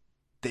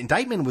the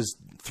indictment was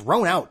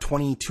thrown out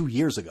 22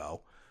 years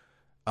ago.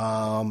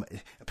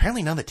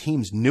 Apparently none of the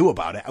teams knew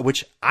about it,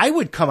 which I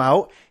would come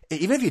out,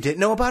 even if you didn't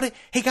know about it.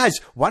 Hey guys,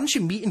 why don't you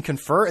meet and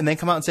confer and then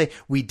come out and say,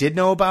 we did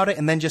know about it,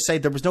 and then just say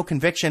there was no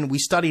conviction. We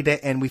studied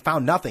it and we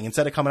found nothing,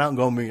 instead of coming out and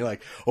going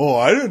like, oh,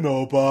 I didn't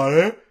know about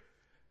it.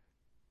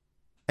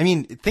 I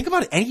mean, think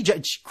about it. Any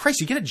judge, Christ,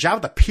 you get a job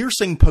at the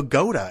Piercing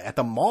Pagoda at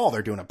the mall.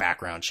 They're doing a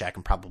background check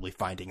and probably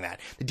finding that.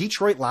 The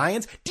Detroit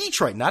Lions,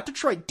 not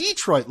Detroit,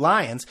 Detroit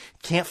Lions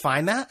can't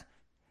find that.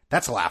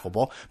 That's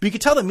laughable. But you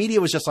could tell the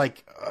media was just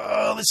like,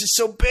 oh, this is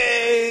so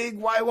big.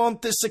 Why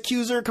won't this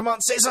accuser come out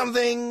and say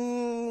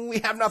something? We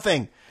have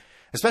nothing.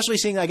 Especially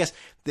seeing, I guess,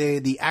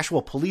 the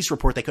actual police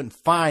report they couldn't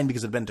find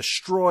because it had been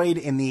destroyed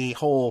in the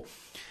whole,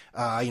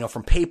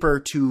 from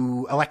paper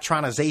to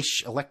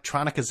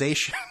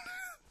electronicization.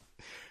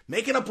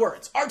 Making up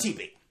words.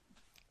 RTB.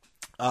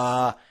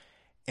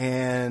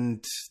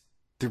 And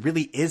there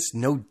really is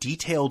no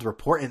detailed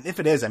report. And if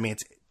it is, I mean,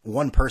 it's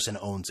one person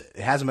owns it.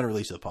 It hasn't been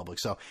released to the public.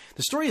 So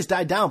the story has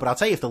died down, but I'll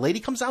tell you, if the lady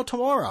comes out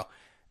tomorrow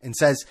and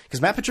says, because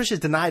Matt Patricia's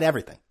denied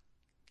everything.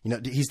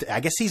 I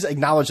guess he's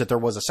acknowledged that there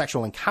was a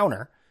sexual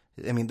encounter.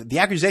 I mean, the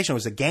accusation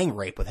was a gang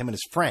rape with him and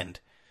his friend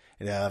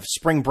at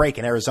spring break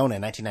in Arizona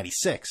in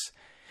 1996.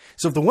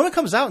 So if the woman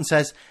comes out and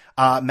says,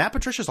 Matt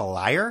Patricia's a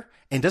liar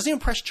and doesn't even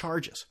press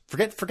charges,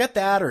 forget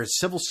that or a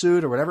civil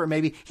suit or whatever it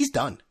may be, he's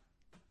done.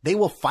 They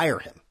will fire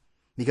him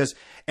because,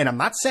 and I'm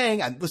not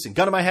saying, listen,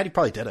 gun to my head, he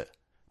probably did it.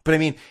 But I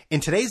mean,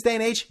 in today's day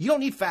and age, you don't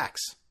need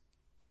facts.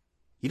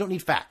 You don't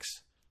need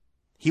facts.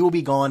 He will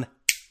be gone.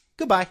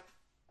 Goodbye.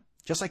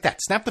 Just like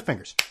that. Snap the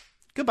fingers.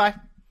 Goodbye.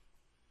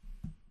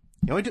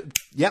 You only do,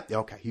 yep.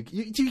 Okay.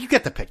 You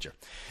get the picture.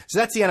 So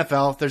that's the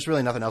NFL. There's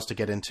really nothing else to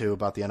get into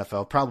about the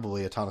NFL.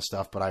 Probably a ton of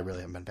stuff, but I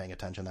really haven't been paying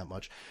attention that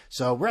much.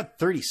 So we're at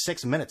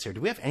 36 minutes here.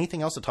 Do we have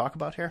anything else to talk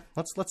about here?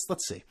 Let's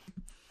see.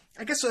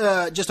 I guess,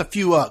 just a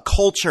few,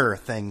 culture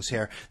things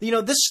here.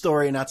 This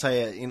story, and I'll tell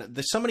you,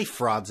 there's so many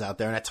frauds out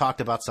there, and I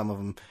talked about some of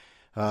them.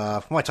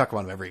 I talk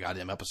about them every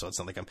goddamn episode.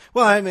 Something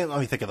let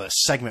me think of a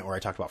segment where I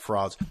talked about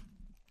frauds.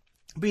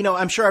 But,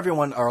 I'm sure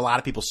everyone or a lot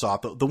of people saw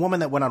it. The woman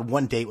that went on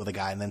one date with a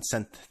guy and then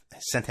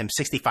sent him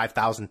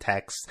 65,000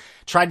 texts,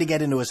 tried to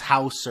get into his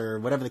house or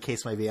whatever the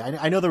case may be.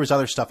 I know there was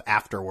other stuff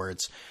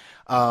afterwards.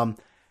 And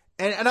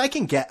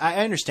I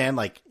understand,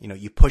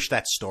 you push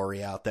that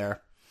story out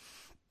there.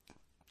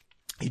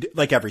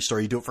 Like every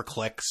story, you do it for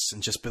clicks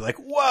and just be like,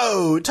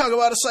 whoa, talk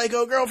about a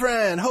psycho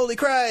girlfriend. Holy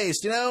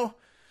Christ,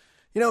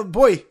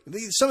 boy,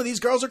 some of these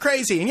girls are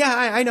crazy. And yeah,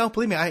 I know,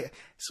 believe me,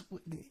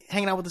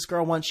 hanging out with this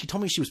girl once, she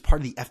told me she was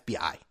part of the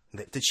FBI,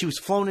 that she was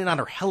flown in on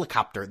her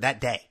helicopter that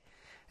day.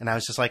 And I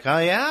was just like, oh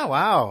yeah,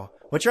 wow.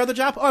 What's your other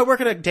job? Oh, I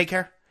work at a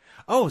daycare.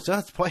 Oh, so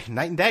that's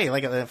night and day,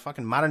 like a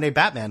fucking modern day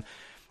Batman.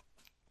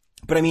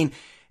 But I mean,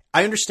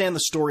 I understand the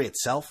story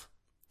itself,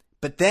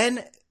 but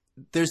then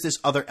there's this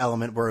other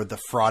element where the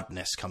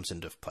fraudness comes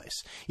into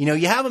place.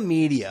 You have a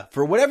media,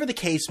 for whatever the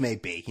case may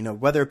be,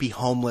 whether it be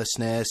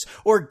homelessness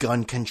or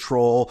gun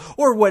control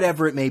or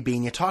whatever it may be,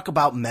 and you talk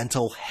about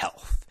mental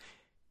health.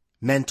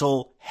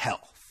 Mental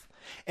health.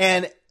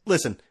 And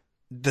listen,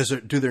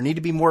 do there need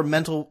to be more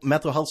mental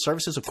health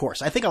services? Of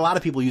course. I think a lot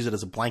of people use it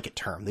as a blanket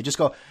term. They just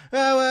go,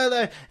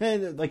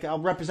 I'll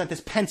represent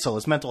this pencil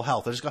as mental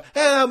health. They just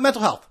go,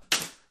 mental health.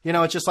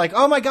 It's just like,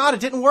 oh my God, it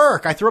didn't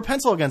work. I threw a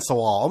pencil against the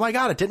wall. Oh my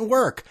God, it didn't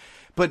work.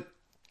 But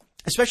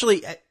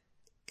especially,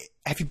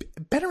 have you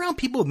been around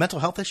people with mental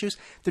health issues?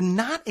 They're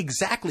not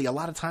exactly a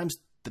lot of times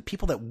the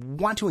people that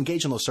want to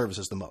engage in those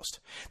services the most.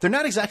 They're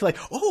not exactly like,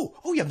 oh,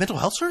 you have mental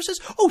health services?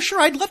 Oh, sure,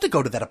 I'd love to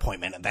go to that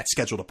appointment, that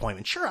scheduled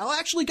appointment. Sure, I'll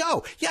actually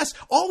go. Yes,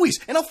 always.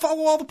 And I'll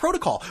follow all the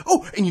protocol.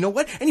 Oh, and you know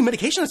what? Any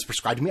medication that's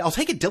prescribed to me, I'll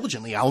take it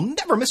diligently. I'll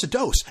never miss a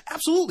dose.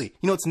 Absolutely.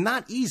 It's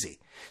not easy.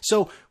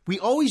 So we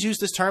always use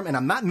this term, and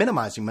I'm not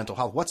minimizing mental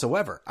health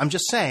whatsoever. I'm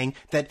just saying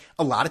that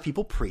a lot of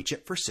people preach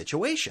it for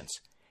situations.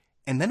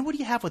 And then what do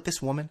you have with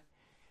this woman?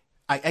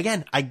 I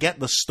get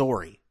the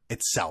story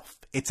itself.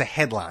 It's a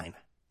headline.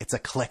 It's a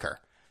clicker.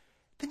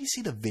 Then you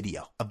see the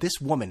video of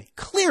this woman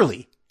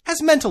clearly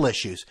has mental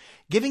issues,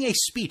 giving a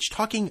speech,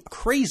 talking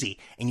crazy,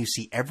 and you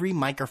see every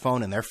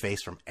microphone in their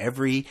face from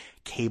every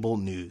cable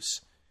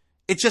news.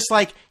 It's just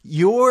like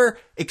you're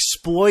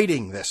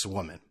exploiting this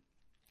woman.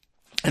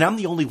 And I'm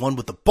the only one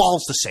with the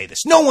balls to say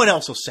this. No one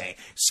else will say it.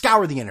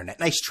 Scour the internet.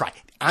 Nice try.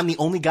 I'm the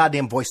only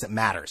goddamn voice that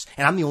matters.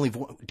 And I'm the only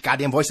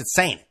goddamn voice that's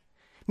saying it.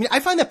 I mean, I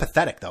find that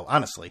pathetic, though,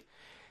 honestly.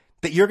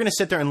 That you're going to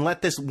sit there and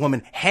let this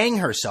woman hang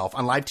herself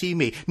on live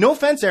TV. No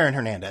offense, Aaron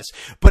Hernandez.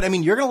 But, I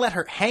mean, you're going to let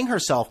her hang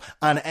herself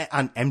on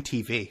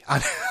MTV.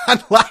 On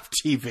live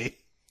TV.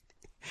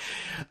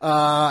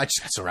 I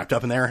just got so wrapped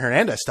up in the Aaron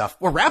Hernandez stuff.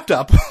 We're wrapped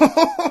up.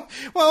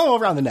 Well,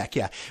 around the neck,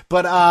 yeah.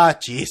 But,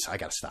 geez, I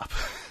gotta stop.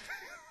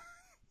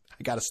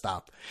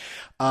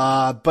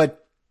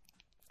 But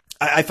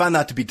I found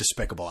that to be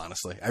despicable,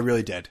 honestly. I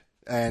really did.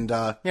 And,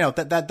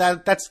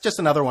 that's just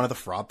another one of the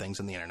fraud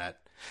things on the internet.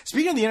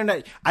 Speaking of the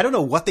internet, I don't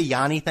know what the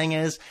Yanni thing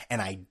is,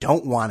 and I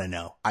don't want to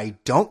know. I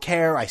don't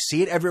care. I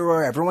see it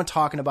everywhere. Everyone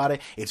talking about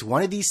it. It's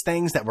one of these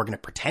things that we're going to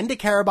pretend to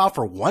care about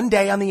for one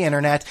day on the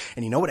internet.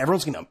 And you know what?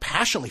 Everyone's going to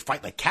passionately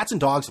fight like cats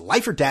and dogs,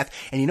 life or death.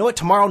 And you know what?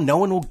 Tomorrow, no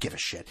one will give a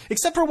shit.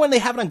 Except for when they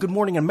have it on Good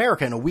Morning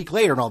America and a week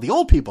later and all the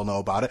old people know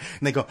about it.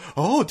 And they go,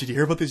 oh, did you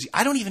hear about this?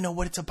 I don't even know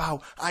what it's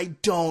about. I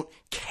don't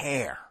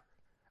care.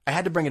 I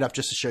had to bring it up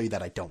just to show you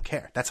that I don't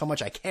care. That's how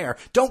much I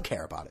don't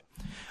care about it.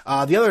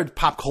 The other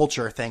pop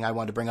culture thing I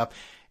wanted to bring up,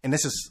 and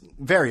this is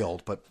very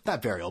old, but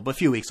not very old, but a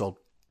few weeks old.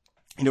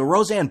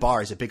 Roseanne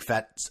Barr is a big,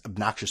 fat,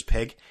 obnoxious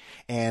pig.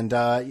 And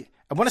I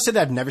want to say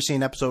that I've never seen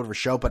an episode of her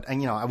show, but,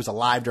 I was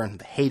alive during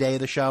the heyday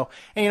of the show.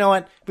 And you know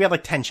what? We had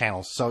like 10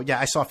 channels. So, yeah,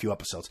 I saw a few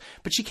episodes.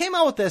 But she came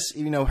out with this,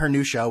 her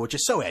new show, which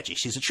is so edgy.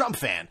 She's a Trump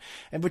fan,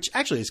 and which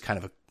actually is kind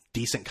of a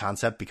decent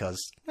concept because,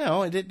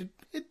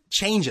 it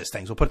changes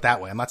things. We'll put it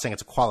that way. I'm not saying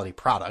it's a quality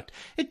product.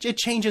 It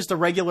changes the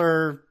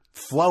regular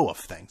flow of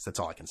things.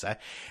 That's all I can say.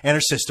 And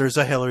her sister's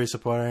a Hillary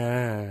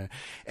supporter.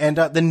 And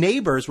the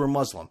neighbors were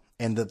Muslim.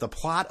 And the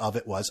plot of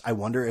it was, I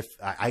wonder if,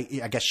 I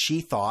guess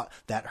she thought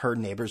that her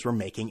neighbors were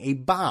making a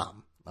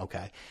bomb.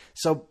 Okay.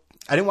 So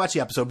I didn't watch the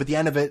episode, but the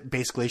end of it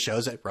basically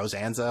shows that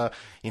Roseanne's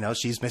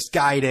she's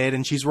misguided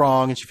and she's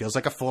wrong and she feels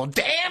like a fool.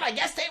 Damn, I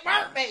guess they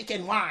weren't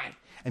making one.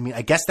 I mean,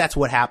 I guess that's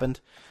what happened.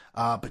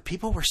 But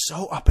people were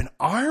so up in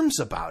arms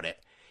about it.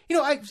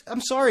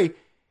 I'm sorry.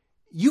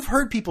 You've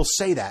heard people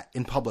say that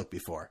in public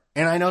before.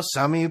 And I know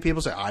some of you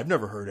people say, I've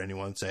never heard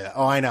anyone say that.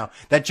 Oh, I know.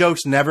 That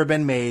joke's never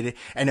been made.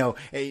 I know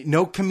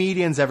no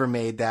comedian's ever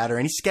made that or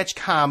any sketch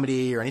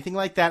comedy or anything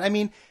like that. I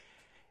mean,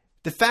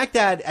 I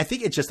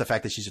think it's just the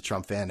fact that she's a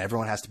Trump fan.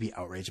 Everyone has to be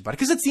outraged about it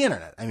because it's the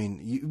internet. I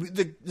mean,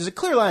 there's a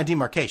clear line of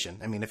demarcation.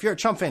 I mean, if you're a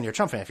Trump fan, you're a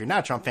Trump fan. If you're not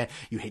a Trump fan,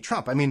 you hate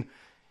Trump. I mean,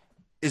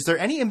 is there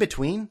any in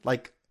between?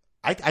 Like,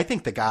 I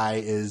think the guy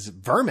is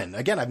vermin.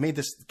 Again, I've made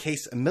this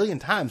case a million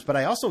times, but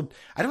I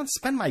don't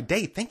spend my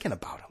day thinking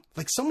about him.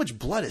 Like, so much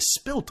blood is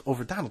spilt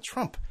over Donald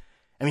Trump.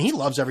 I mean, he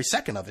loves every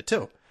second of it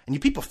too. And you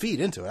people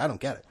feed into it. I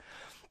don't get it.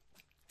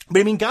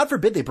 But I mean, God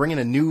forbid they bring in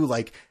a new,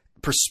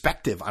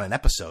 perspective on an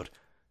episode.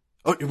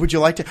 Oh, would you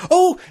like to?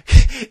 Oh,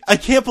 I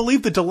can't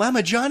believe the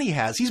dilemma Johnny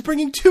has. He's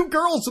bringing 2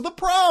 girls to the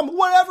prom.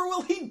 Whatever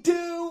will he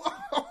do?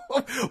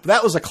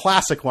 That was a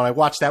classic one. I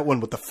watched that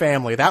one with the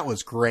family. That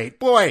was great.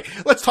 Boy,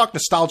 let's talk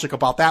nostalgic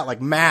about that like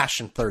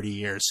MASH in 30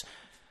 years.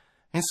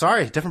 And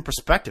sorry, different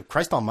perspective.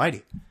 Christ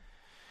almighty.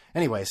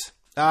 Anyways,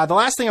 the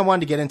last thing I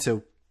wanted to get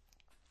into,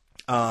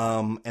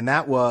 and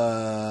that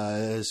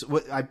was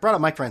what I brought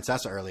up Mike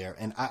Francesa earlier,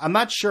 and I'm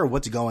not sure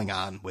what's going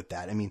on with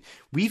that. I mean,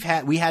 we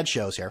had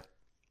shows here.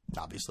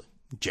 Obviously,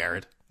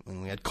 Jared,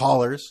 and we had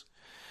callers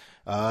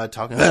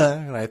talking.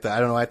 And I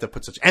don't know. I have to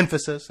put such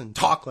emphasis and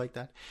talk like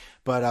that,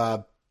 but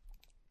I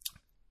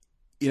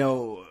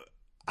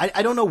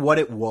don't know what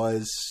it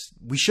was.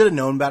 We should have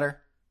known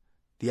better.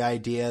 The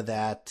idea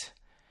that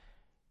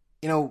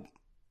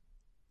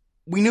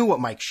we knew what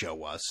Mike's show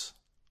was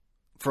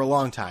for a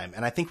long time,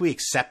 and I think we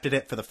accepted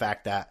it for the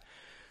fact that,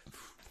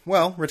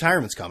 well,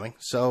 retirement's coming,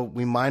 so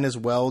we might as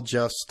well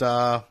just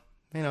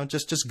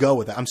just go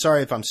with it. I'm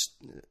sorry if I'm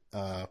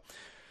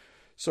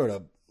sort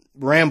of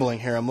rambling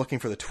here. I'm looking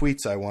for the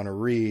tweets I want to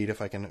read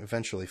if I can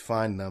eventually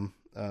find them.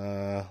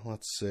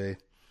 Let's see.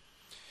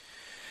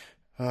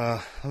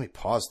 Let me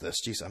pause this.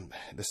 Jeez,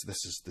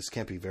 this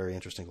can't be very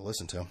interesting to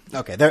listen to.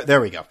 Okay,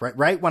 there we go.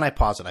 Right when I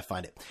pause it, I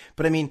find it.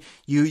 But I mean,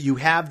 you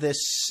have this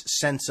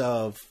sense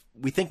of,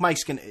 we think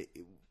Mike's gonna.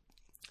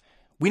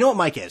 We know what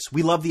Mike is.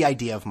 We love the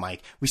idea of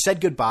Mike. We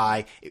said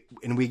goodbye,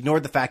 and we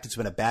ignored the fact it's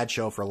been a bad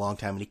show for a long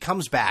time. And he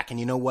comes back, and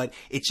you know what?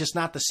 It's just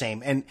not the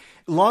same. And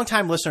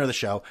longtime listener of the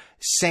show,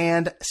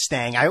 Sand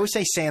Stang. I always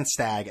say Sand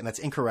Stag, and that's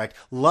incorrect.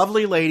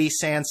 Lovely lady,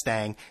 Sand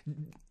Stang.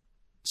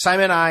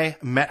 Simon and I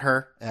met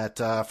her at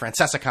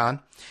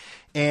FrancescaCon,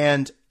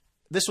 and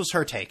this was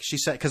her take. She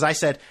said, because I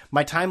said,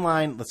 my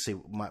timeline, let's see,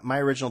 my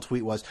original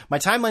tweet was, my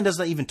timeline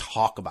doesn't even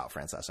talk about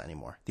Francesa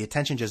anymore. The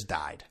attention just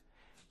died.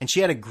 And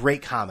she had a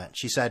great comment.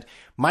 She said,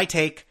 my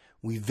take,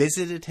 we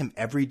visited him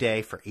every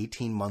day for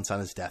 18 months on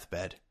his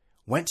deathbed,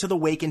 went to the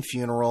wake and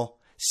funeral,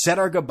 said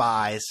our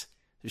goodbyes.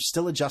 They're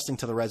still adjusting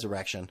to the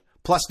resurrection,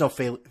 plus no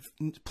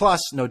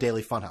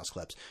daily Funhouse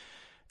clips.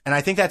 And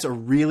I think that's a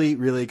really,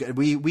 really good,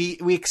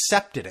 we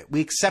accepted it. We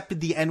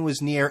accepted the end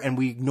was near, and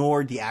we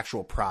ignored the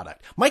actual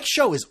product. Mike's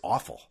show is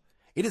awful.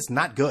 It is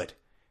not good.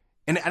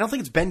 And I don't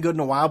think it's been good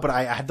in a while, but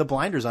I have the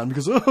blinders on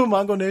because,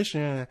 Mongo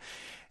Nation.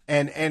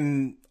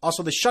 And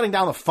also the shutting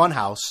down of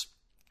Funhouse.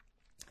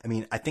 I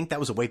mean, I think that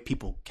was a way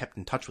people kept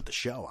in touch with the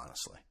show,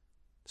 honestly.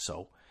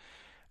 So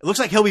it looks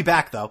like he'll be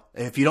back, though.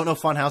 If you don't know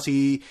Funhouse,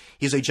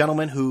 he's a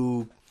gentleman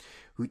who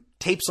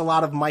tapes a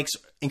lot of Mike's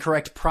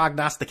incorrect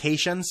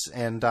prognostications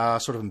and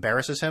sort of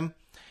embarrasses him,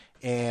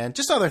 and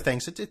just other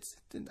things.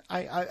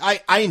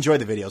 I enjoy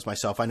the videos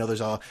myself. I know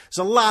there's a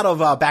lot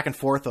of back and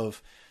forth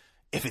of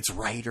if it's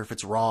right or if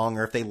it's wrong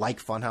or if they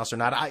like Funhouse or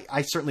not.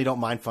 I certainly don't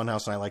mind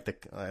Funhouse, and I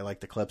like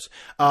the clips.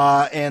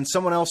 And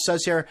someone else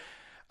says here,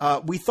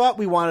 we thought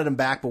we wanted him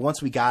back, but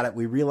once we got it,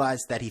 we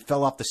realized that he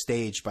fell off the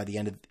stage by the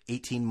end of the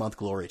 18-month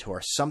glory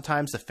tour.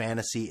 Sometimes the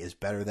fantasy is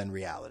better than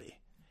reality.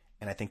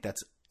 And I think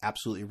that's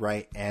absolutely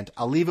right. And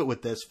I'll leave it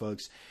with this,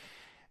 folks.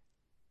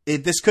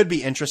 This could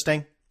be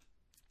interesting.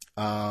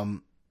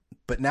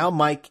 But now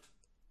Mike,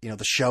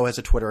 the show has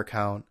a Twitter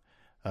account.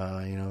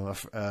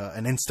 An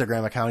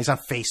Instagram account. He's on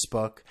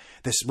Facebook,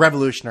 this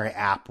revolutionary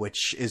app,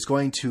 which is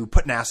going to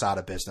put NASA out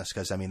of business.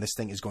 Because this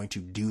thing is going to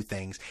do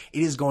things.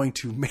 It is going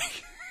to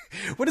make,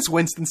 what does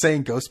Winston say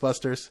in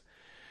Ghostbusters?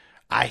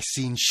 I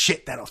seen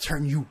shit that'll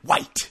turn you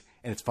white.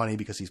 And it's funny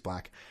because he's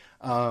black.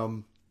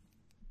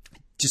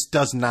 Just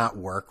does not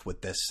work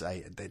with this.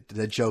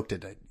 The joke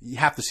did. You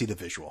have to see the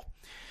visual.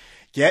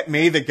 Get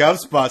me the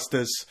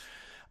Ghostbusters.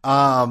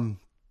 I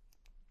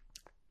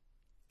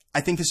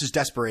think this is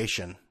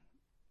desperation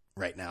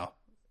right now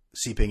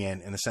seeping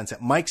in the sense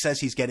that Mike says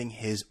he's getting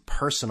his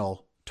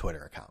personal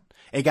Twitter account.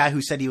 A guy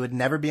who said he would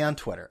never be on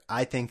Twitter.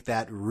 I think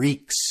that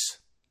reeks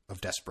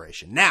of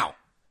desperation. Now,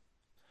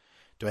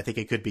 do I think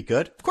it could be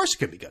good? Of course it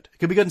could be good. It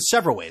could be good in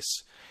several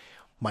ways.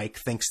 Mike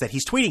thinks that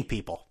he's tweeting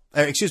people.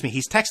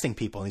 he's texting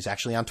people and he's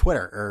actually on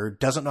Twitter or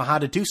doesn't know how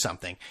to do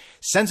something,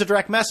 sends a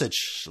direct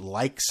message,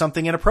 like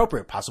something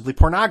inappropriate, possibly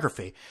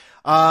pornography,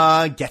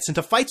 gets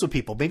into fights with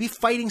people, maybe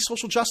fighting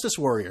social justice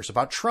warriors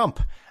about Trump.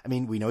 I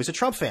mean, we know he's a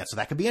Trump fan, so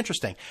that could be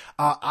interesting.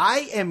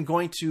 I am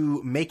going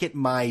to make it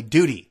my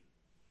duty,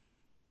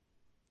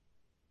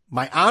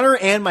 my honor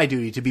and my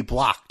duty to be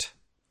blocked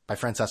by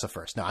Francesa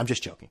first. No, I'm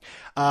just joking.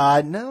 Maybe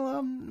I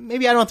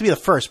don't have to be the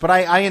first, but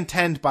I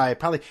intend by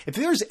probably, if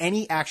there's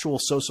any actual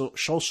social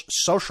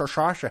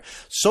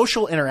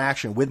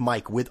interaction with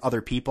Mike, with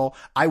other people,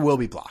 I will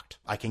be blocked.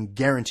 I can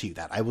guarantee you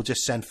that. I will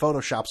just send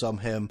Photoshops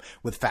of him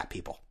with fat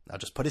people. I'll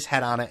just put his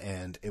head on it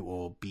and it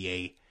will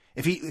be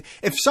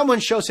if someone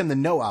shows him the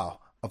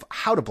know-how of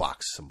how to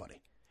block somebody.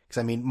 Because,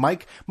 I mean,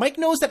 Mike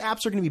knows that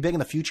apps are going to be big in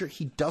the future.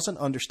 He doesn't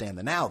understand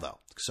the now, though.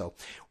 So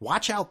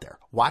watch out there.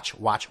 Watch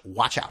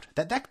out.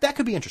 That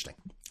could be interesting.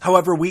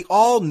 However, we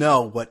all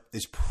know what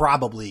is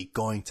probably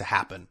going to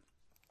happen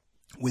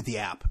with the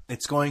app.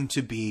 It's going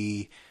to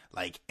be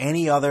like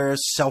any other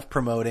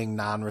self-promoting,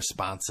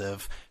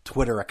 non-responsive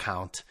Twitter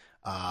account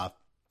that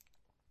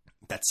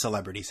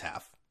celebrities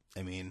have.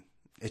 I mean,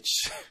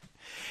 it's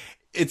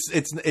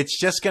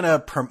just gonna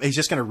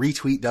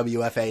retweet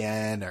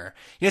WFAN, or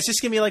it's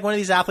just gonna be like one of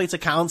these athletes'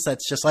 accounts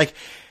that's just like,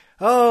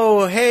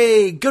 oh,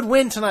 hey, good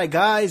win tonight,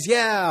 guys.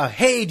 Yeah.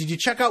 Hey, did you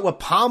check out what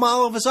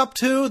Palmolive is up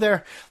to?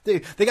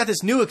 They got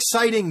this new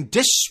exciting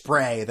dish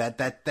spray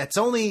that's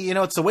only,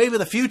 it's the wave of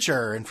the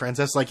future. And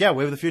Francesa's like, yeah,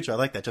 wave of the future. I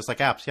like that. Just like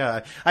apps.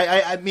 Yeah.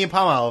 Me and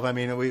Palmolive, I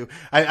mean,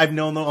 I've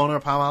known the owner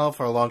of Palmolive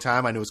for a long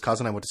time. I knew his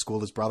cousin. I went to school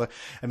with his brother.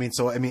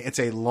 It's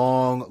a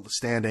long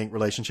standing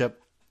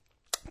relationship.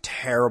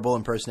 Terrible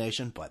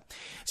impersonation, but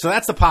so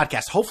that's the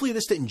podcast. Hopefully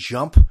this didn't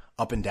jump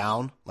up and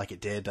down like it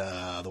did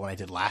the one I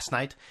did last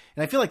night,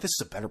 and I feel like this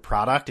is a better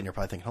product, and you're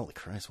probably thinking, holy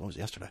Christ, what was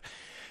yesterday?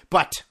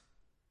 But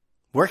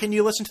where can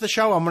you listen to the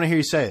show? I'm going to hear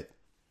you say it.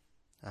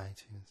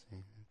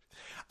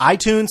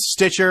 iTunes,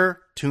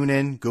 Stitcher,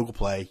 TuneIn, Google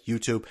Play,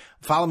 YouTube.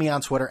 Follow me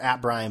on Twitter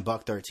at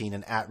BrianBuck13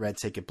 and at Red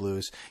Ticket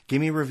Blues.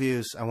 Give me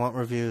reviews. I want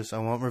reviews. I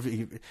want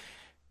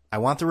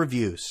the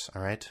reviews.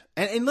 All right.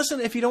 And listen,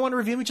 if you don't want to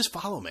review me, just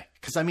follow me.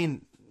 Because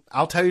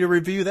I'll tell you to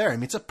review there.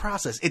 It's a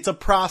process. It's a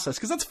process.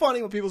 Because that's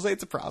funny when people say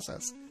it's a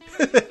process.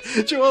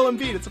 Joel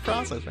Embiid, it's a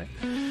process, right?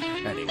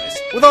 Anyways,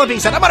 with all that being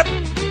said, I'm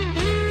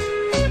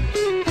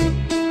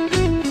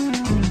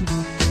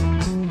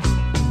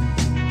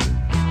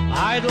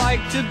I'd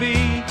like to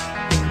be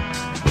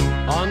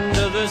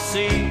under the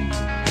sea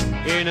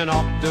in an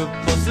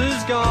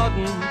octopus's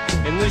garden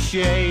in the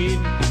shade.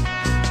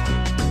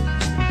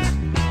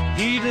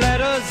 He'd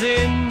let us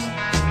in,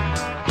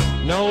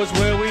 knows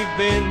where we've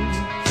been,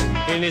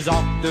 in his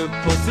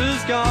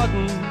octopus's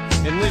garden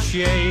in the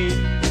shade.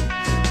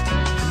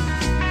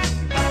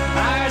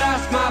 I'd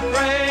ask my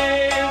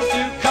friends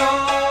to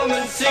come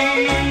and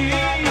see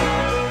an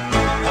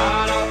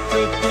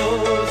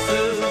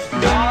octopus's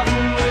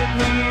garden with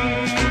me.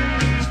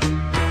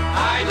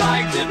 I'd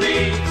like to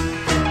be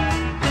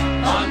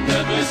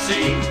under the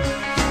sea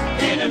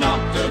in an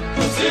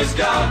octopus's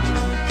garden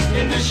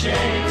in the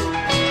shade.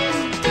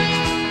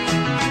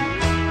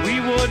 We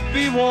would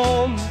be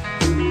warm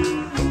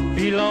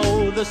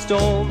below the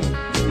storm,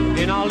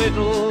 in our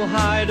little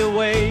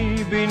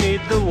hideaway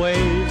beneath the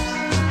waves,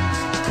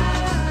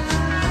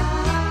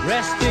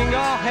 resting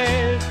our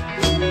head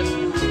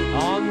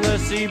on the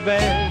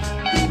seabed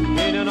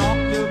in an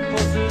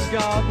octopus's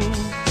garden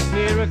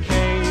near a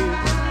cave.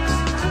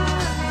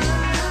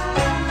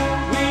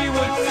 We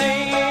would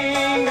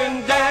sing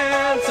and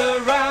dance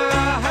around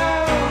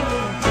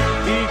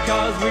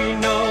because we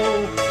know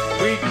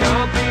we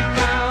can't be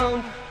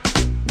found.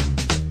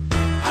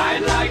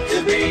 I'd like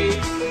to be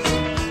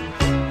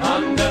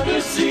under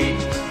the sea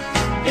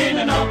in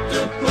an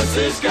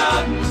octopus's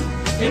garden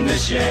in the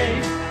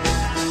shade.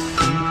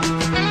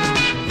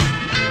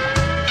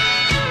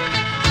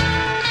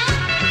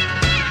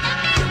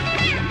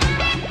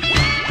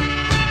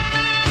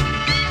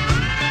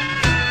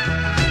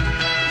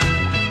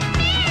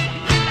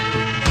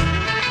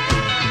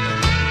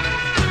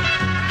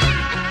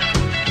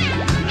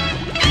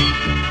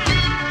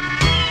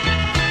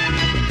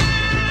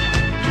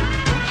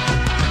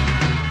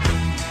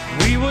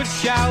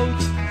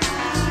 Shout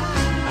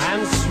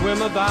and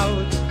swim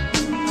about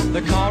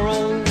the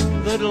coral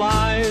that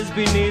lies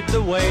beneath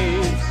the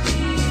waves.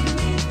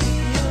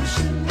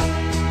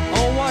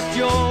 Oh, what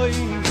joy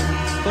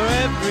for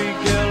every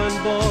girl and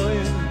boy,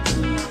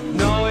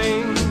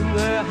 knowing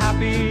they're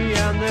happy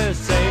and they're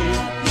safe.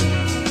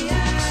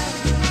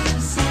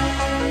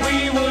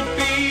 We would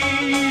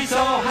be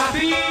so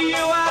happy,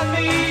 you and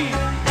me,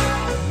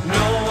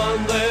 no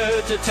one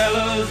there to tell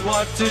us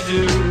what to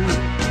do.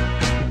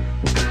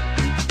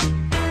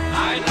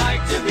 I'd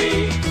like to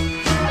be